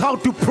knows how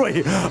to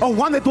pray. A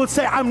one that will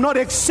say, I'm not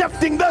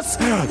accepting this.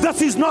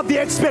 This is not the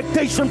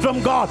expectation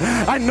from God.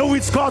 I know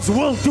it's God's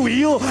will to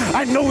heal.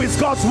 I know it's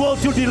God's will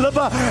to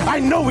deliver. I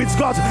know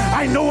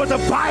what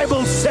the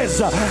Bible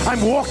says.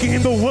 I'm walking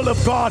in the will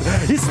of God.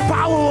 His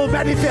power will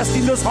manifest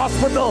in this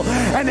hospital,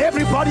 and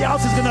everybody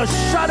else is going to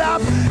shut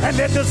up and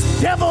let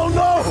this devil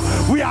know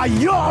we are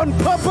here on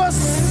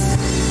purpose.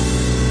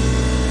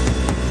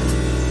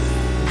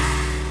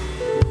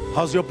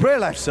 How's your prayer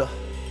life, sir?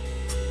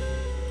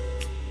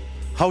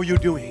 How are you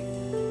doing?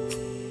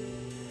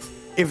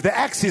 If the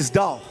axe is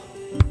dull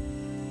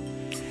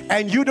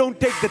and you don't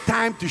take the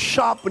time to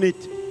sharpen it,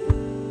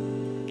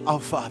 our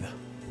Father,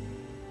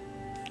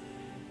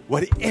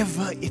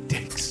 whatever it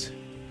takes,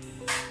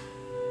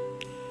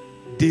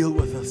 deal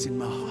with us in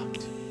my heart.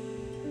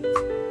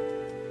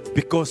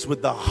 Because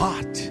with the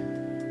heart,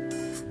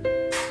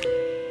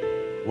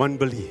 one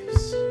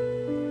believes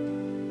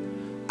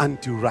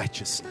unto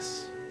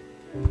righteousness.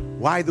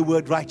 Why the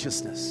word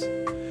righteousness?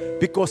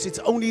 Because it's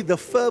only the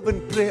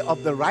fervent prayer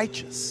of the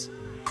righteous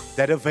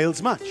that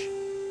avails much.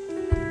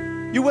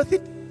 You with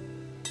it?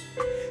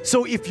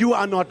 So if you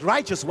are not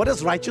righteous, what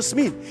does righteous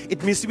mean?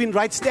 It means to be in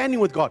right standing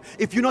with God.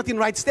 If you're not in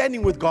right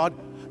standing with God,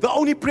 the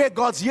only prayer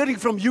God's hearing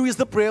from you is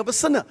the prayer of a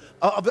sinner.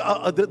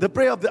 The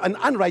prayer of an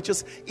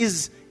unrighteous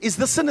is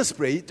the sinner's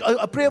prayer,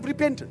 a prayer of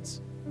repentance.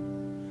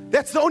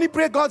 That's the only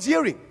prayer God's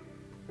hearing.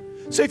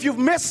 So if you've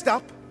messed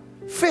up,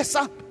 fess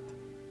up.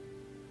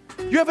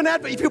 You have an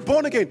advocate. If you're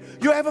born again,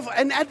 you have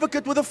an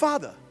advocate with the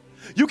Father.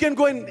 You can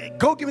go and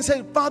go to him and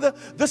say, Father,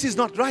 this is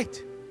not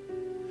right.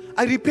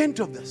 I repent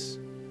of this.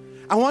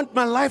 I want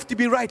my life to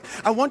be right.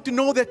 I want to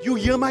know that you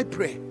hear my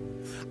prayer.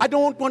 I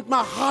don't want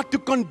my heart to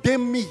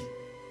condemn me.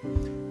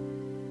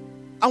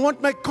 I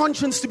want my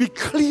conscience to be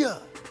clear.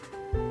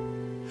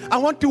 I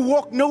want to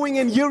walk knowing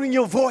and hearing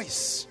your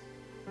voice.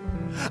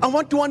 I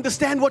want to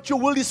understand what your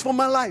will is for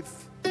my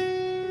life.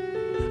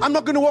 I'm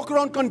not going to walk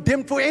around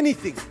condemned for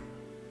anything.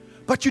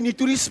 But you need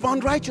to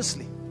respond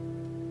righteously.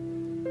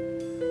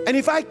 And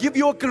if I give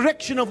you a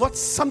correction of what's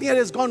something that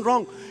has gone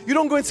wrong, you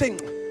don't go and say,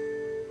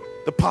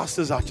 the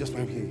pastors are just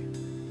like here.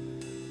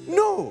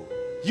 No,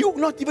 you're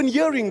not even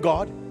hearing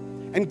God.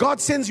 And God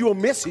sends you a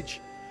message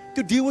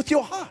to deal with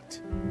your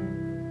heart,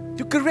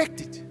 to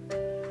correct it,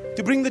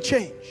 to bring the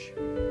change.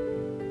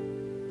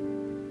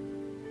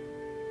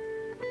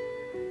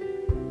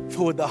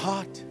 For with the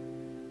heart,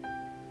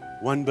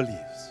 one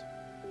believes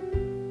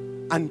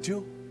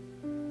unto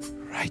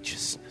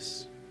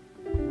righteousness,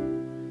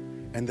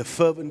 and the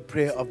fervent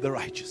prayer of the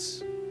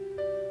righteous,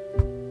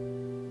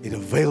 it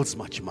avails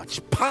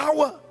much.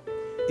 Power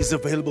is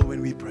available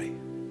when we pray.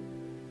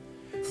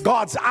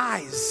 God's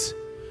eyes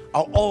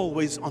are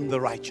always on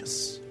the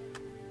righteous.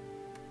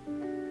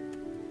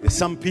 There's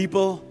some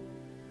people,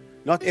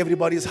 not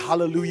everybody's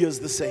hallelujah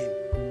is the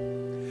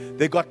same.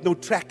 They got no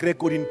track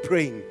record in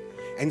praying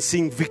and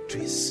seeing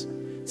victories,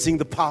 seeing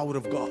the power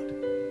of God.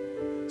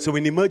 So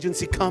when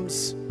emergency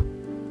comes,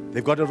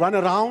 they've got to run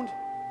around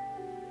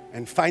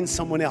and find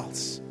someone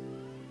else.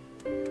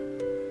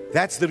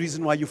 That's the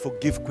reason why you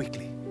forgive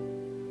quickly.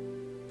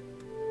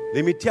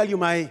 Let me tell you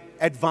my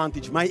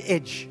advantage, my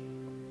edge.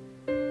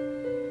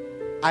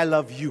 I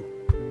love you,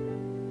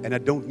 and I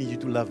don't need you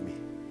to love me.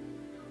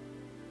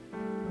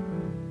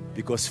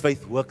 Because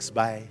faith works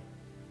by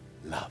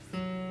love.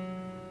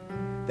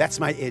 That's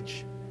my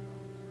edge.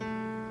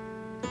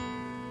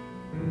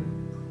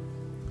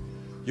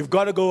 You've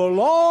got to go a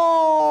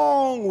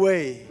long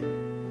way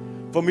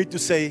for me to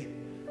say,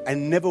 I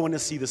never want to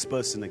see this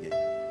person again.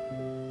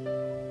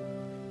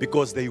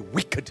 Because they're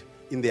wicked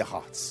in their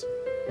hearts.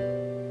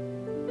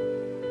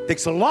 It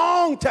takes a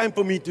long time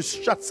for me to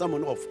shut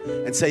someone off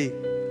and say,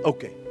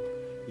 okay,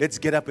 let's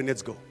get up and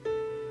let's go.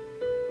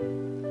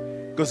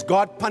 Because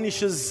God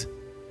punishes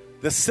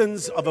the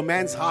sins of a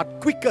man's heart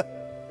quicker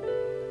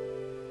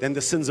than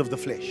the sins of the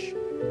flesh.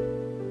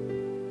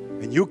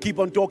 And you keep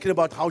on talking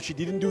about how she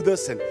didn't do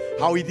this and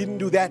how he didn't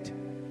do that.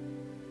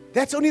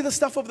 That's only the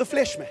stuff of the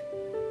flesh, man.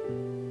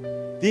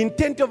 The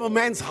intent of a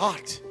man's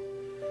heart.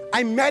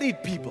 I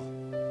married people.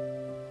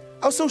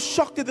 I was so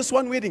shocked at this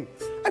one wedding.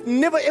 I've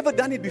never ever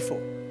done it before.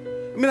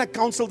 I mean, I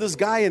counseled this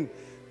guy and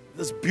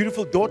this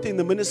beautiful daughter in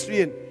the ministry,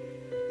 and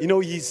you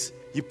know, he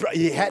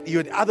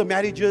had other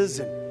marriages,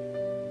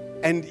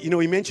 and you know,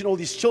 he mentioned all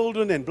these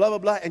children and blah blah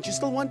blah, and she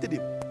still wanted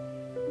him.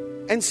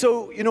 And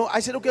so, you know, I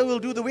said, okay, we'll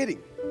do the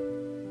wedding.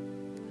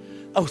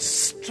 A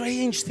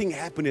strange thing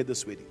happened at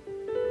this wedding.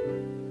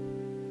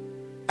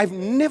 I've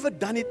never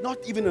done it, not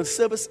even in a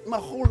service, my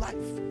whole life.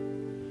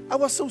 I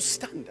was so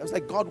stunned. I was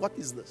like, God, what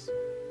is this?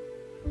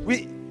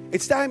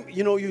 It's time,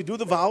 you do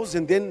the vows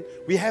and then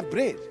we have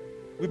bread.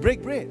 We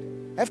break bread,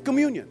 have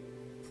communion.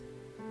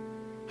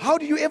 How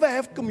do you ever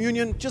have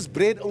communion, just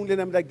bread only?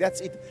 And I'm like,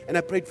 that's it. And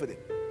I prayed for them.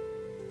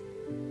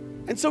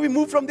 And so we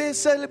move from there,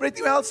 celebrate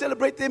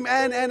them,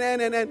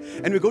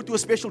 and we go to a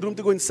special room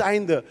to go and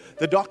sign the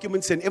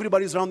documents, and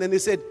everybody's around. And they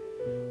said,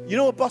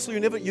 Apostle,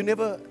 you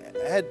never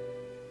had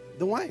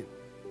the wine,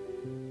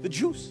 the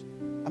juice.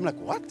 I'm like,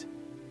 what?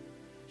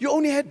 You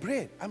only had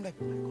bread. I'm like,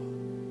 oh my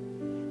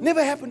God.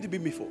 Never happened to me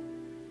before.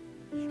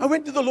 I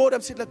went to the Lord. I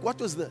said, like, what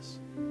was this?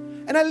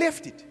 And I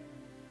left it.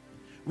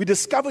 We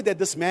discovered that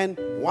this man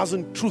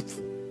wasn't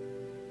truthful.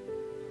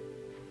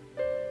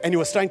 And he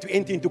was trying to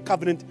enter into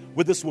covenant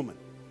with this woman.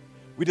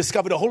 We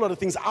discovered a whole lot of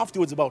things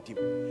afterwards about him.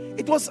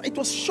 It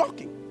was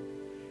shocking.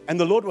 And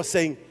the Lord was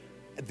saying,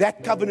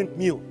 that covenant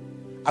meal,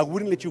 I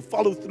wouldn't let you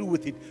follow through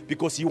with it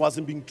because he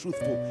wasn't being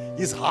truthful.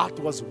 His heart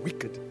was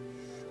wicked.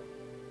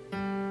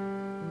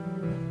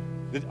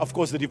 Of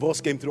course, the divorce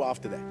came through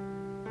after that.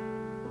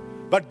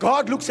 But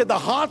God looks at the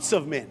hearts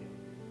of men.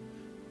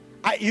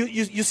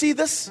 You see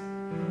this?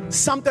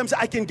 Sometimes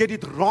I can get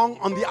it wrong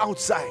on the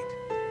outside.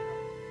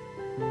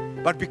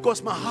 But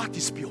because my heart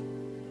is pure,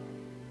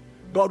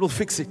 God will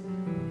fix it.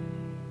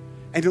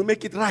 And He'll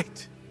make it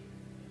right.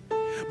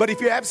 But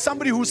if you have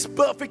somebody who's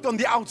perfect on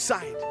the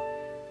outside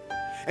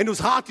and whose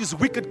heart is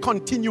wicked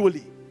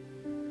continually,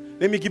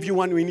 let me give you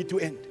one we need to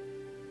end.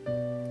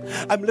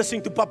 I'm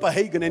listening to Papa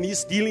Hagen, and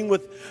he's dealing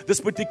with this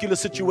particular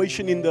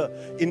situation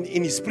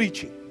in his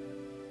preaching.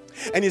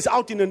 And he's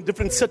out in a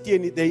different city,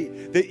 and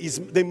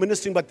they're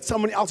ministering, but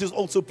someone else is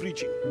also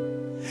preaching.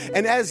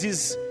 And as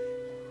he's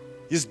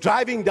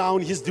driving down,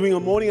 he's doing a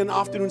morning and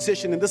afternoon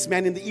session, and this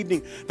man in the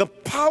evening, the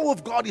power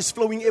of God is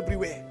flowing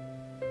everywhere.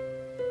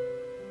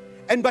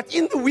 But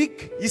in the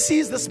week, he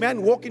sees this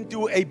man walk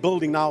into a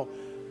building. Now,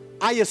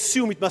 I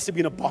assume it must have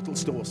been a bottle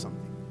store or something.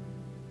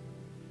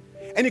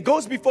 And he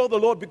goes before the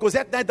Lord, because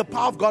that night the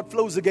power of God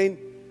flows again.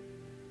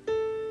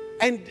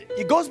 And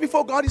he goes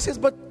before God, he says,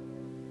 but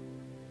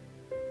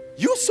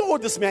you saw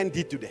what this man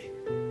did today.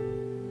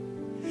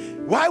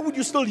 Why would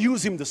you still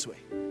use him this way?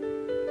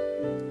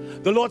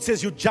 The Lord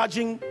says you're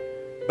judging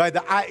by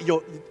the eye,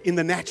 you're in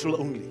the natural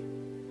only.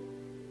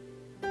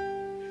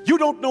 You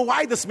don't know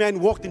why this man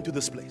walked into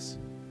this place,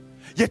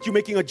 yet you're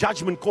making a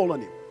judgment call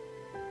on him.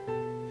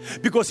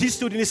 Because he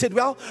stood and he said,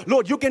 well,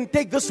 Lord, you can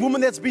take this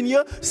woman that's been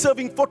here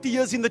serving 40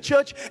 years in the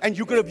church, and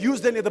you could have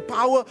used her and the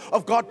power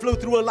of God flow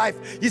through her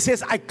life. He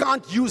says, I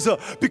can't use her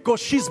because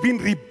she's been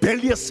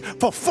rebellious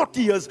for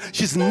 40 years.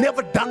 She's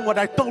never done what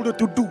I told her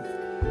to do.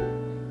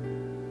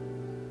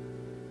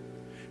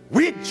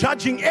 We're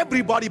judging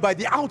everybody by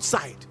the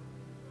outside,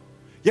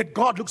 yet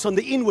God looks on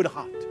the inward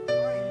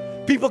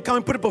heart. People come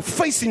and put up a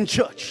face in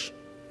church,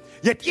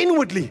 yet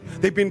inwardly,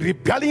 they've been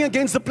rebelling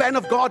against the plan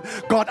of God.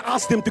 God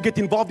asked them to get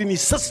involved in His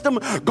system.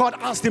 God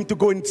asked them to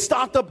go and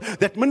start up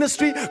that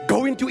ministry,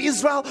 go into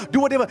Israel, do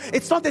whatever.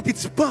 It's not that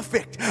it's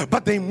perfect,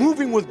 but they're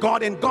moving with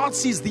God, and God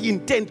sees the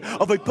intent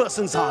of a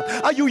person's heart.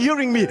 Are you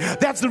hearing me?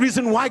 That's the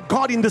reason why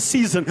God in the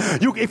season,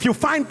 if you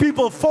find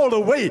people fall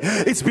away,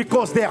 it's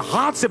because their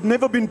hearts have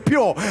never been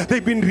pure.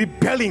 They've been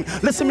rebelling.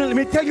 Listen, let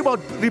me tell you about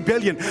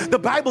rebellion. The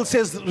Bible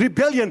says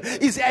rebellion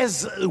is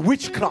as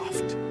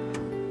witchcraft.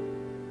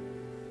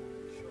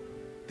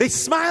 They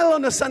smile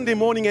on a Sunday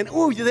morning and,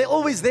 they're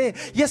always there.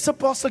 Yes,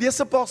 apostle, yes,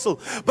 apostle.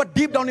 But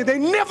deep down, they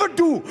never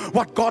do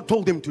what God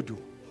told them to do.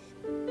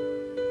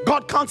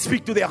 God can't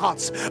speak to their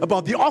hearts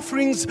about the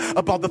offerings,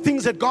 about the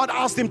things that God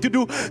asked them to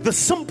do, the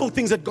simple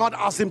things that God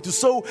asked them to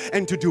sow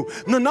and to do.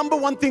 And the number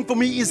one thing for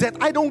me is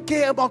that I don't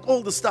care about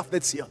all the stuff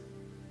that's here.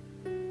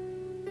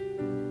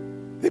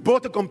 They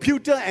bought a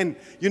computer and,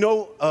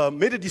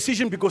 made a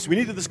decision because we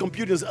needed this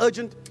computer, it's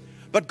urgent.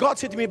 But God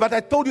said to me, but I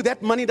told you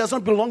that money does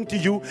not belong to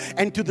you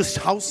and to this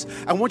house.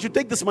 I want you to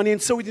take this money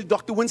and sow it into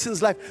Dr.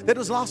 Winston's life. That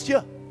was last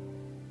year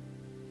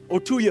or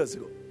 2 years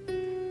ago.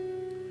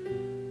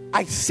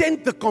 I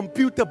sent the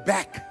computer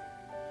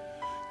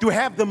back to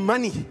have the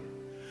money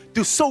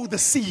to sow the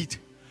seed,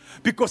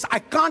 because I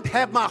can't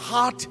have my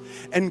heart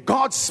and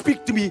God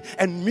speak to me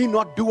and me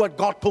not do what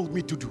God told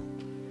me to do.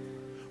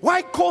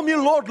 Why call me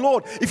Lord,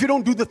 Lord, if you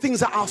don't do the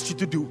things I asked you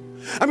to do?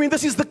 I mean,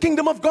 this is the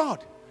kingdom of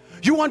God.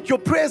 You want your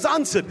prayers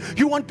answered.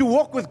 You want to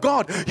walk with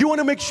God. You want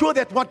to make sure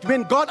that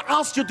when God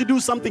asks you to do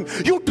something,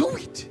 you do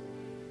it.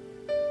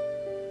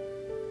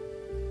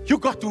 You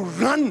got to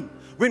run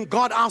when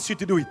God asks you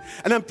to do it.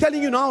 And I'm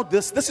telling you now,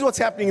 this is what's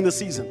happening in the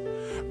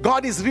season.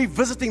 God is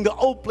revisiting the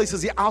old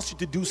places He asked you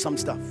to do some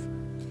stuff.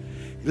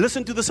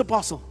 Listen to this,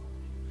 apostle.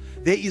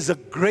 There is a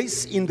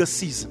grace in the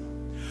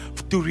season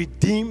to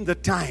redeem the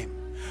time.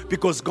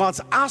 Because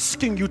God's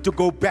asking you to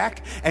go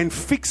back and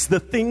fix the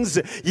things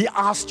He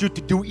asked you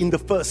to do in the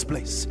first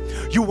place.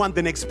 You want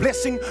the next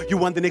blessing, you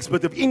want the next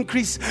bit of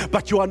increase,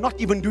 but you are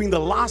not even doing the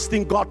last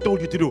thing God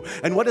told you to do.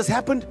 And what has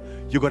happened?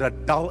 You got a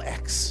dull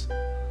axe.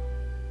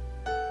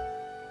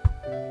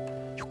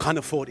 You can't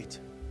afford it.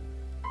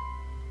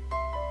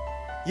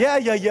 Yeah,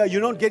 you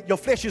don't get, your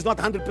flesh is not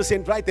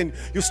 100% right and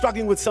you're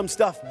struggling with some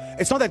stuff.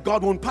 It's not that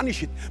God won't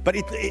punish it, but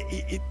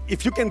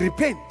if you can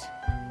repent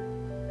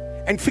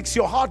and fix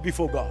your heart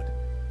before God.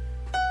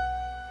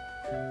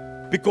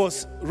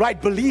 Because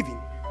right believing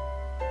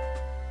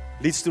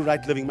leads to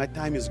right living. My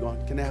time is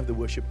gone. Can I have the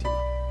worship team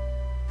up?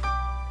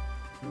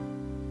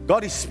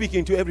 God is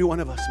speaking to every one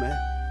of us, man.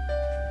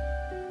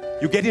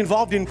 You get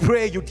involved in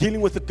prayer, you're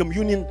dealing with the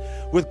communion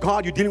with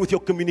God, you're dealing with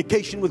your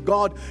communication with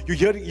God,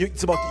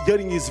 it's about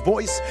hearing His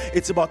voice,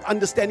 it's about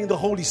understanding the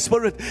Holy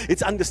Spirit,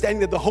 it's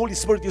understanding that the Holy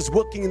Spirit is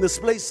working in this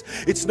place,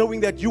 it's knowing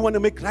that you want to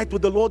make right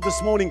with the Lord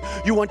this morning,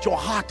 you want your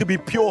heart to be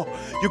pure,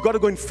 you got to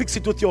go and fix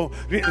it with your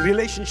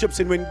relationships,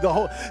 and when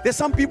there's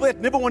some people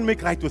that never want to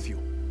make right with you,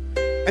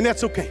 and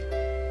that's okay.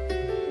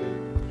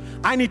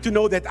 I need to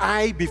know that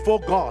before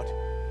God,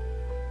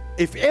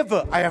 if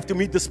ever I have to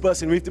meet this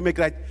person, we have to make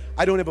right,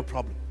 I don't have a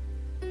problem.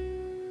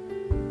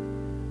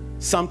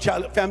 Some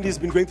family has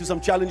been going through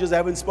some challenges. I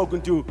haven't spoken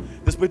to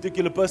this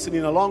particular person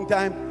in a long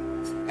time.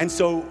 And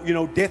so,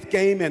 death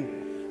came,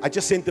 and I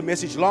just sent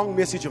a long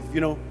message of,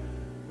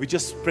 we're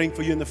just praying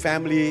for you and the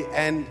family.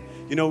 And,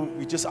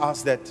 we just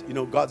ask that,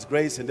 God's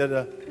grace and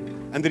da-da.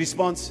 And the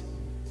response,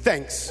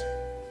 thanks.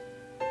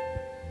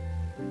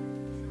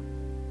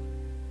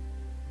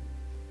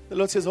 The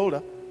Lord says, hold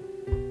up.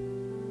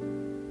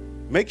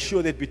 Make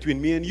sure that between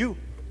me and you,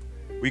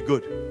 we're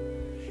good.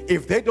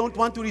 If they don't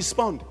want to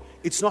respond,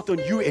 it's not on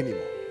you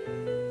anymore.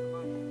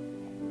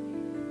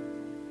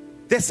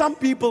 There's some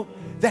people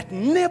that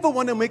never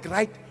want to make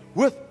right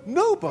with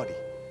nobody.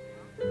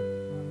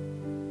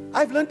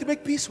 I've learned to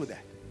make peace with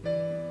that.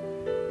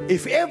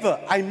 If ever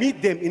I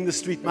meet them in the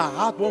street, my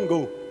heart won't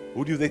go,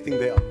 who do they think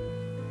they are?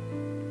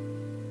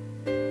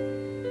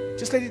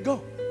 Just let it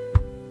go.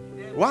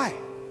 Why?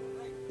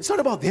 It's not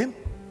about them.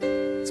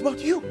 It's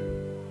about you.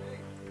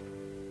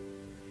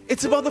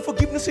 It's about the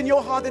forgiveness in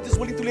your heart that is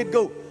willing to let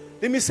go.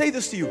 Let me say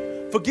this to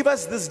you. Forgive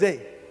us this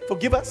day.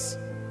 Forgive us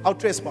our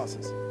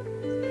trespasses.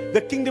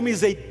 The kingdom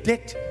is a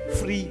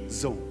debt-free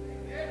zone.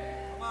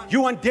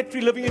 You want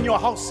debt-free living in your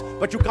house,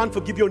 but you can't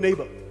forgive your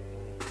neighbor.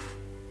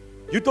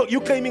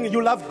 You're claiming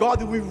you love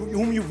God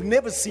whom you've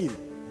never seen,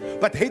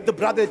 but hate the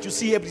brother that you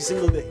see every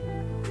single day.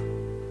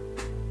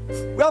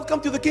 Welcome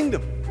to the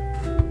kingdom.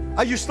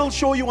 Are you still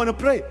sure you want to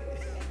pray?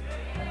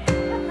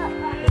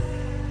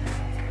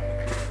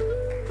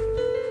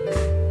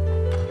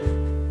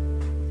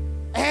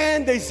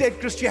 And they said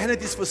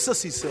Christianity is for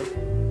sissies, sir.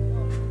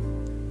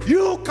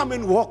 You come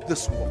and walk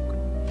this walk.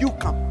 You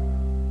come.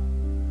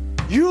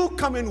 You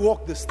come and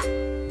walk this thing.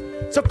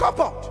 It's a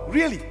cop-out,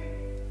 really.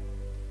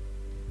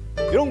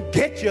 You don't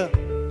get your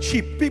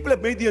cheap. People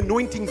have made the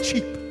anointing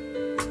cheap.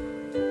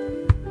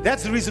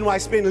 That's the reason why I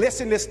spend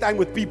less and less time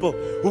with people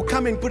who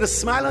come and put a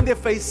smile on their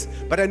face,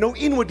 but I know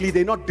inwardly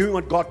they're not doing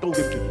what God told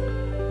them to do.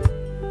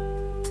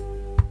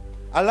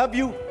 I love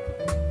you,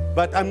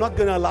 but I'm not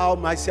going to allow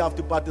myself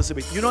to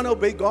participate. You don't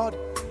obey God?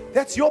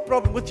 That's your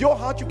problem. With your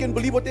heart, you can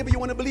believe whatever you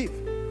want to believe.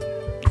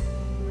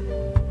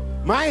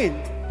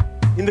 Mine,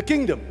 in the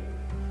kingdom,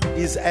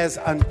 is as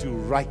unto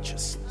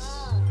righteousness.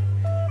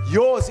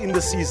 Yours in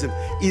the season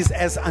is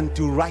as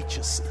unto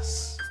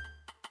righteousness.